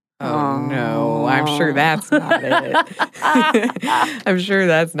 Oh, no. I'm sure that's not it. I'm sure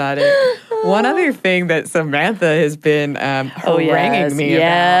that's not it. One other thing that Samantha has been haranguing me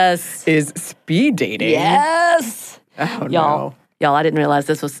about is speed dating. Yes. Oh, Y'all, I didn't realize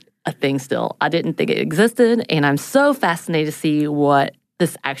this was a thing still. I didn't think it existed, and I'm so fascinated to see what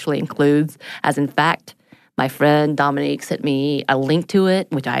this actually includes. As in fact, my friend Dominique sent me a link to it,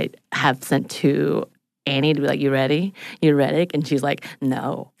 which I have sent to Annie to be like, you ready? You ready? And she's like,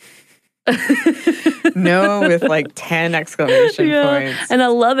 no. No, with like 10 exclamation points. And I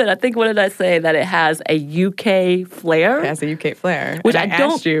love it. I think, what did I say? That it has a UK flair. It has a UK flair. Which and I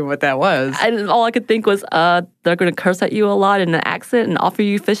asked you what that was. All I could think was, they're going to curse at you a lot in an accent and offer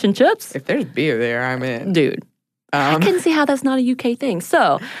you fish and chips. If there's beer there, I'm in. Dude. I couldn't see how that's not a UK thing.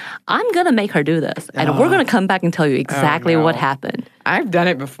 So I'm going to make her do this. And we're going to come back and tell you exactly what happened. I've done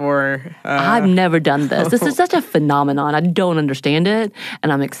it before. I've never done this. This is such a phenomenon. I don't understand it.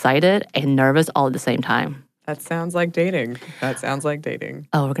 And I'm excited and nervous all at the same time. That sounds like dating.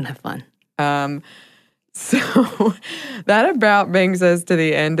 Oh, we're going to have fun. So that about brings us to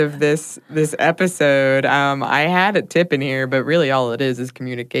the end of this episode. I had a tip in here, but really all it is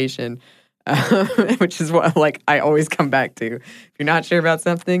communication. Which is what I always come back to. If you're not sure about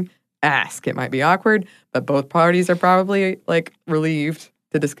something, ask. It might be awkward, but both parties are probably relieved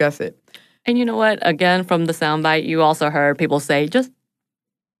to discuss it. And you know what? Again, from the soundbite, you also heard people say, just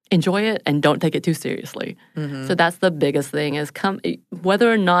enjoy it and don't take it too seriously. So that's the biggest thing is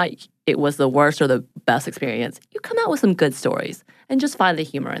whether or not it was the worst or the best experience, you come out with some good stories and just find the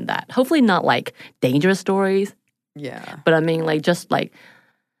humor in that. Hopefully not dangerous stories. Yeah. But I mean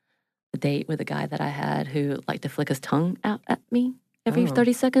the date with a guy that I had who liked to flick his tongue out at me every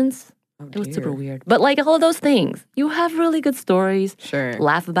 30 seconds. It was super weird. But all of those things, you have really good stories. Sure.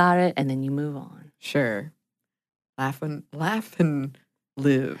 Laugh about it, and then you move on. Sure. Laugh and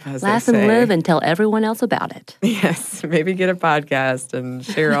live, as Laugh they say. and live and tell everyone else about it. Yes. Maybe get a podcast and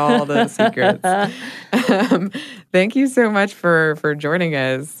share all the secrets. Thank you so much for joining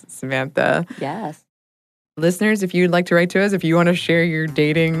us, Samantha. Yes. Listeners, if you'd like to write to us, if you want to share your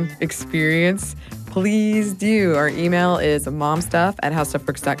dating experience, please do. Our email is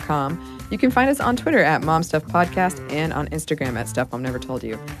momstuff@howstuffworks.com. You can find us on Twitter @momstuffpodcast and on Instagram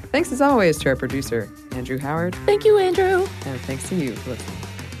 @stuffmomnevertoldyou. Thanks as always to our producer, Andrew Howard. Thank you, Andrew. And thanks to you for listening.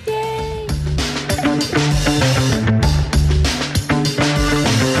 Yay!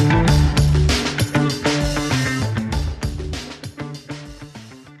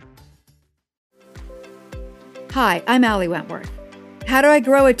 Hi, I'm Allie Wentworth. How do I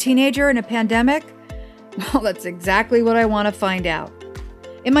grow a teenager in a pandemic? Well, that's exactly what I want to find out.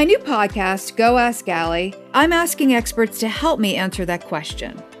 In my new podcast, Go Ask Allie, I'm asking experts to help me answer that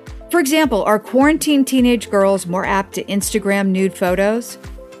question. For example, are quarantined teenage girls more apt to Instagram nude photos?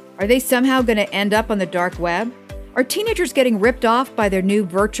 Are they somehow going to end up on the dark web? Are teenagers getting ripped off by their new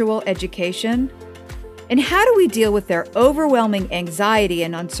virtual education? And how do we deal with their overwhelming anxiety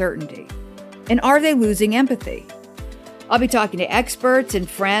and uncertainty? And are they losing empathy? I'll be talking to experts and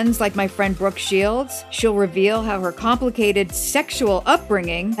friends like my friend Brooke Shields. She'll reveal how her complicated sexual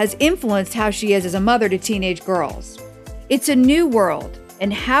upbringing has influenced how she is as a mother to teenage girls. It's a new world,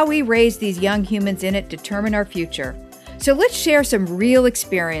 and how we raise these young humans in it determine our future. So let's share some real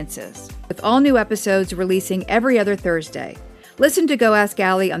experiences, with all new episodes releasing every other Thursday. Listen to Go Ask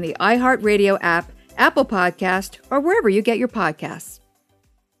Allie on the iHeartRadio app, Apple Podcast, or wherever you get your podcasts.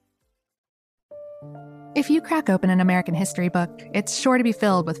 If you crack open an American history book, it's sure to be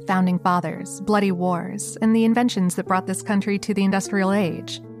filled with founding fathers, bloody wars, and the inventions that brought this country to the industrial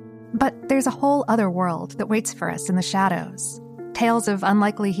age. But there's a whole other world that waits for us in the shadows. Tales of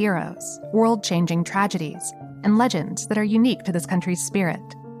unlikely heroes, world-changing tragedies, and legends that are unique to this country's spirit.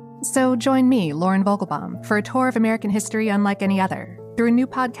 So join me, Lauren Vogelbaum, for a tour of American history unlike any other, through a new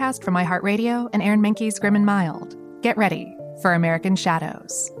podcast from iHeartRadio and Aaron Mahnke's Grim and Mild. Get ready for American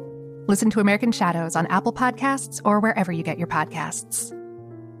Shadows. Listen to American Shadows on Apple Podcasts or wherever you get your podcasts.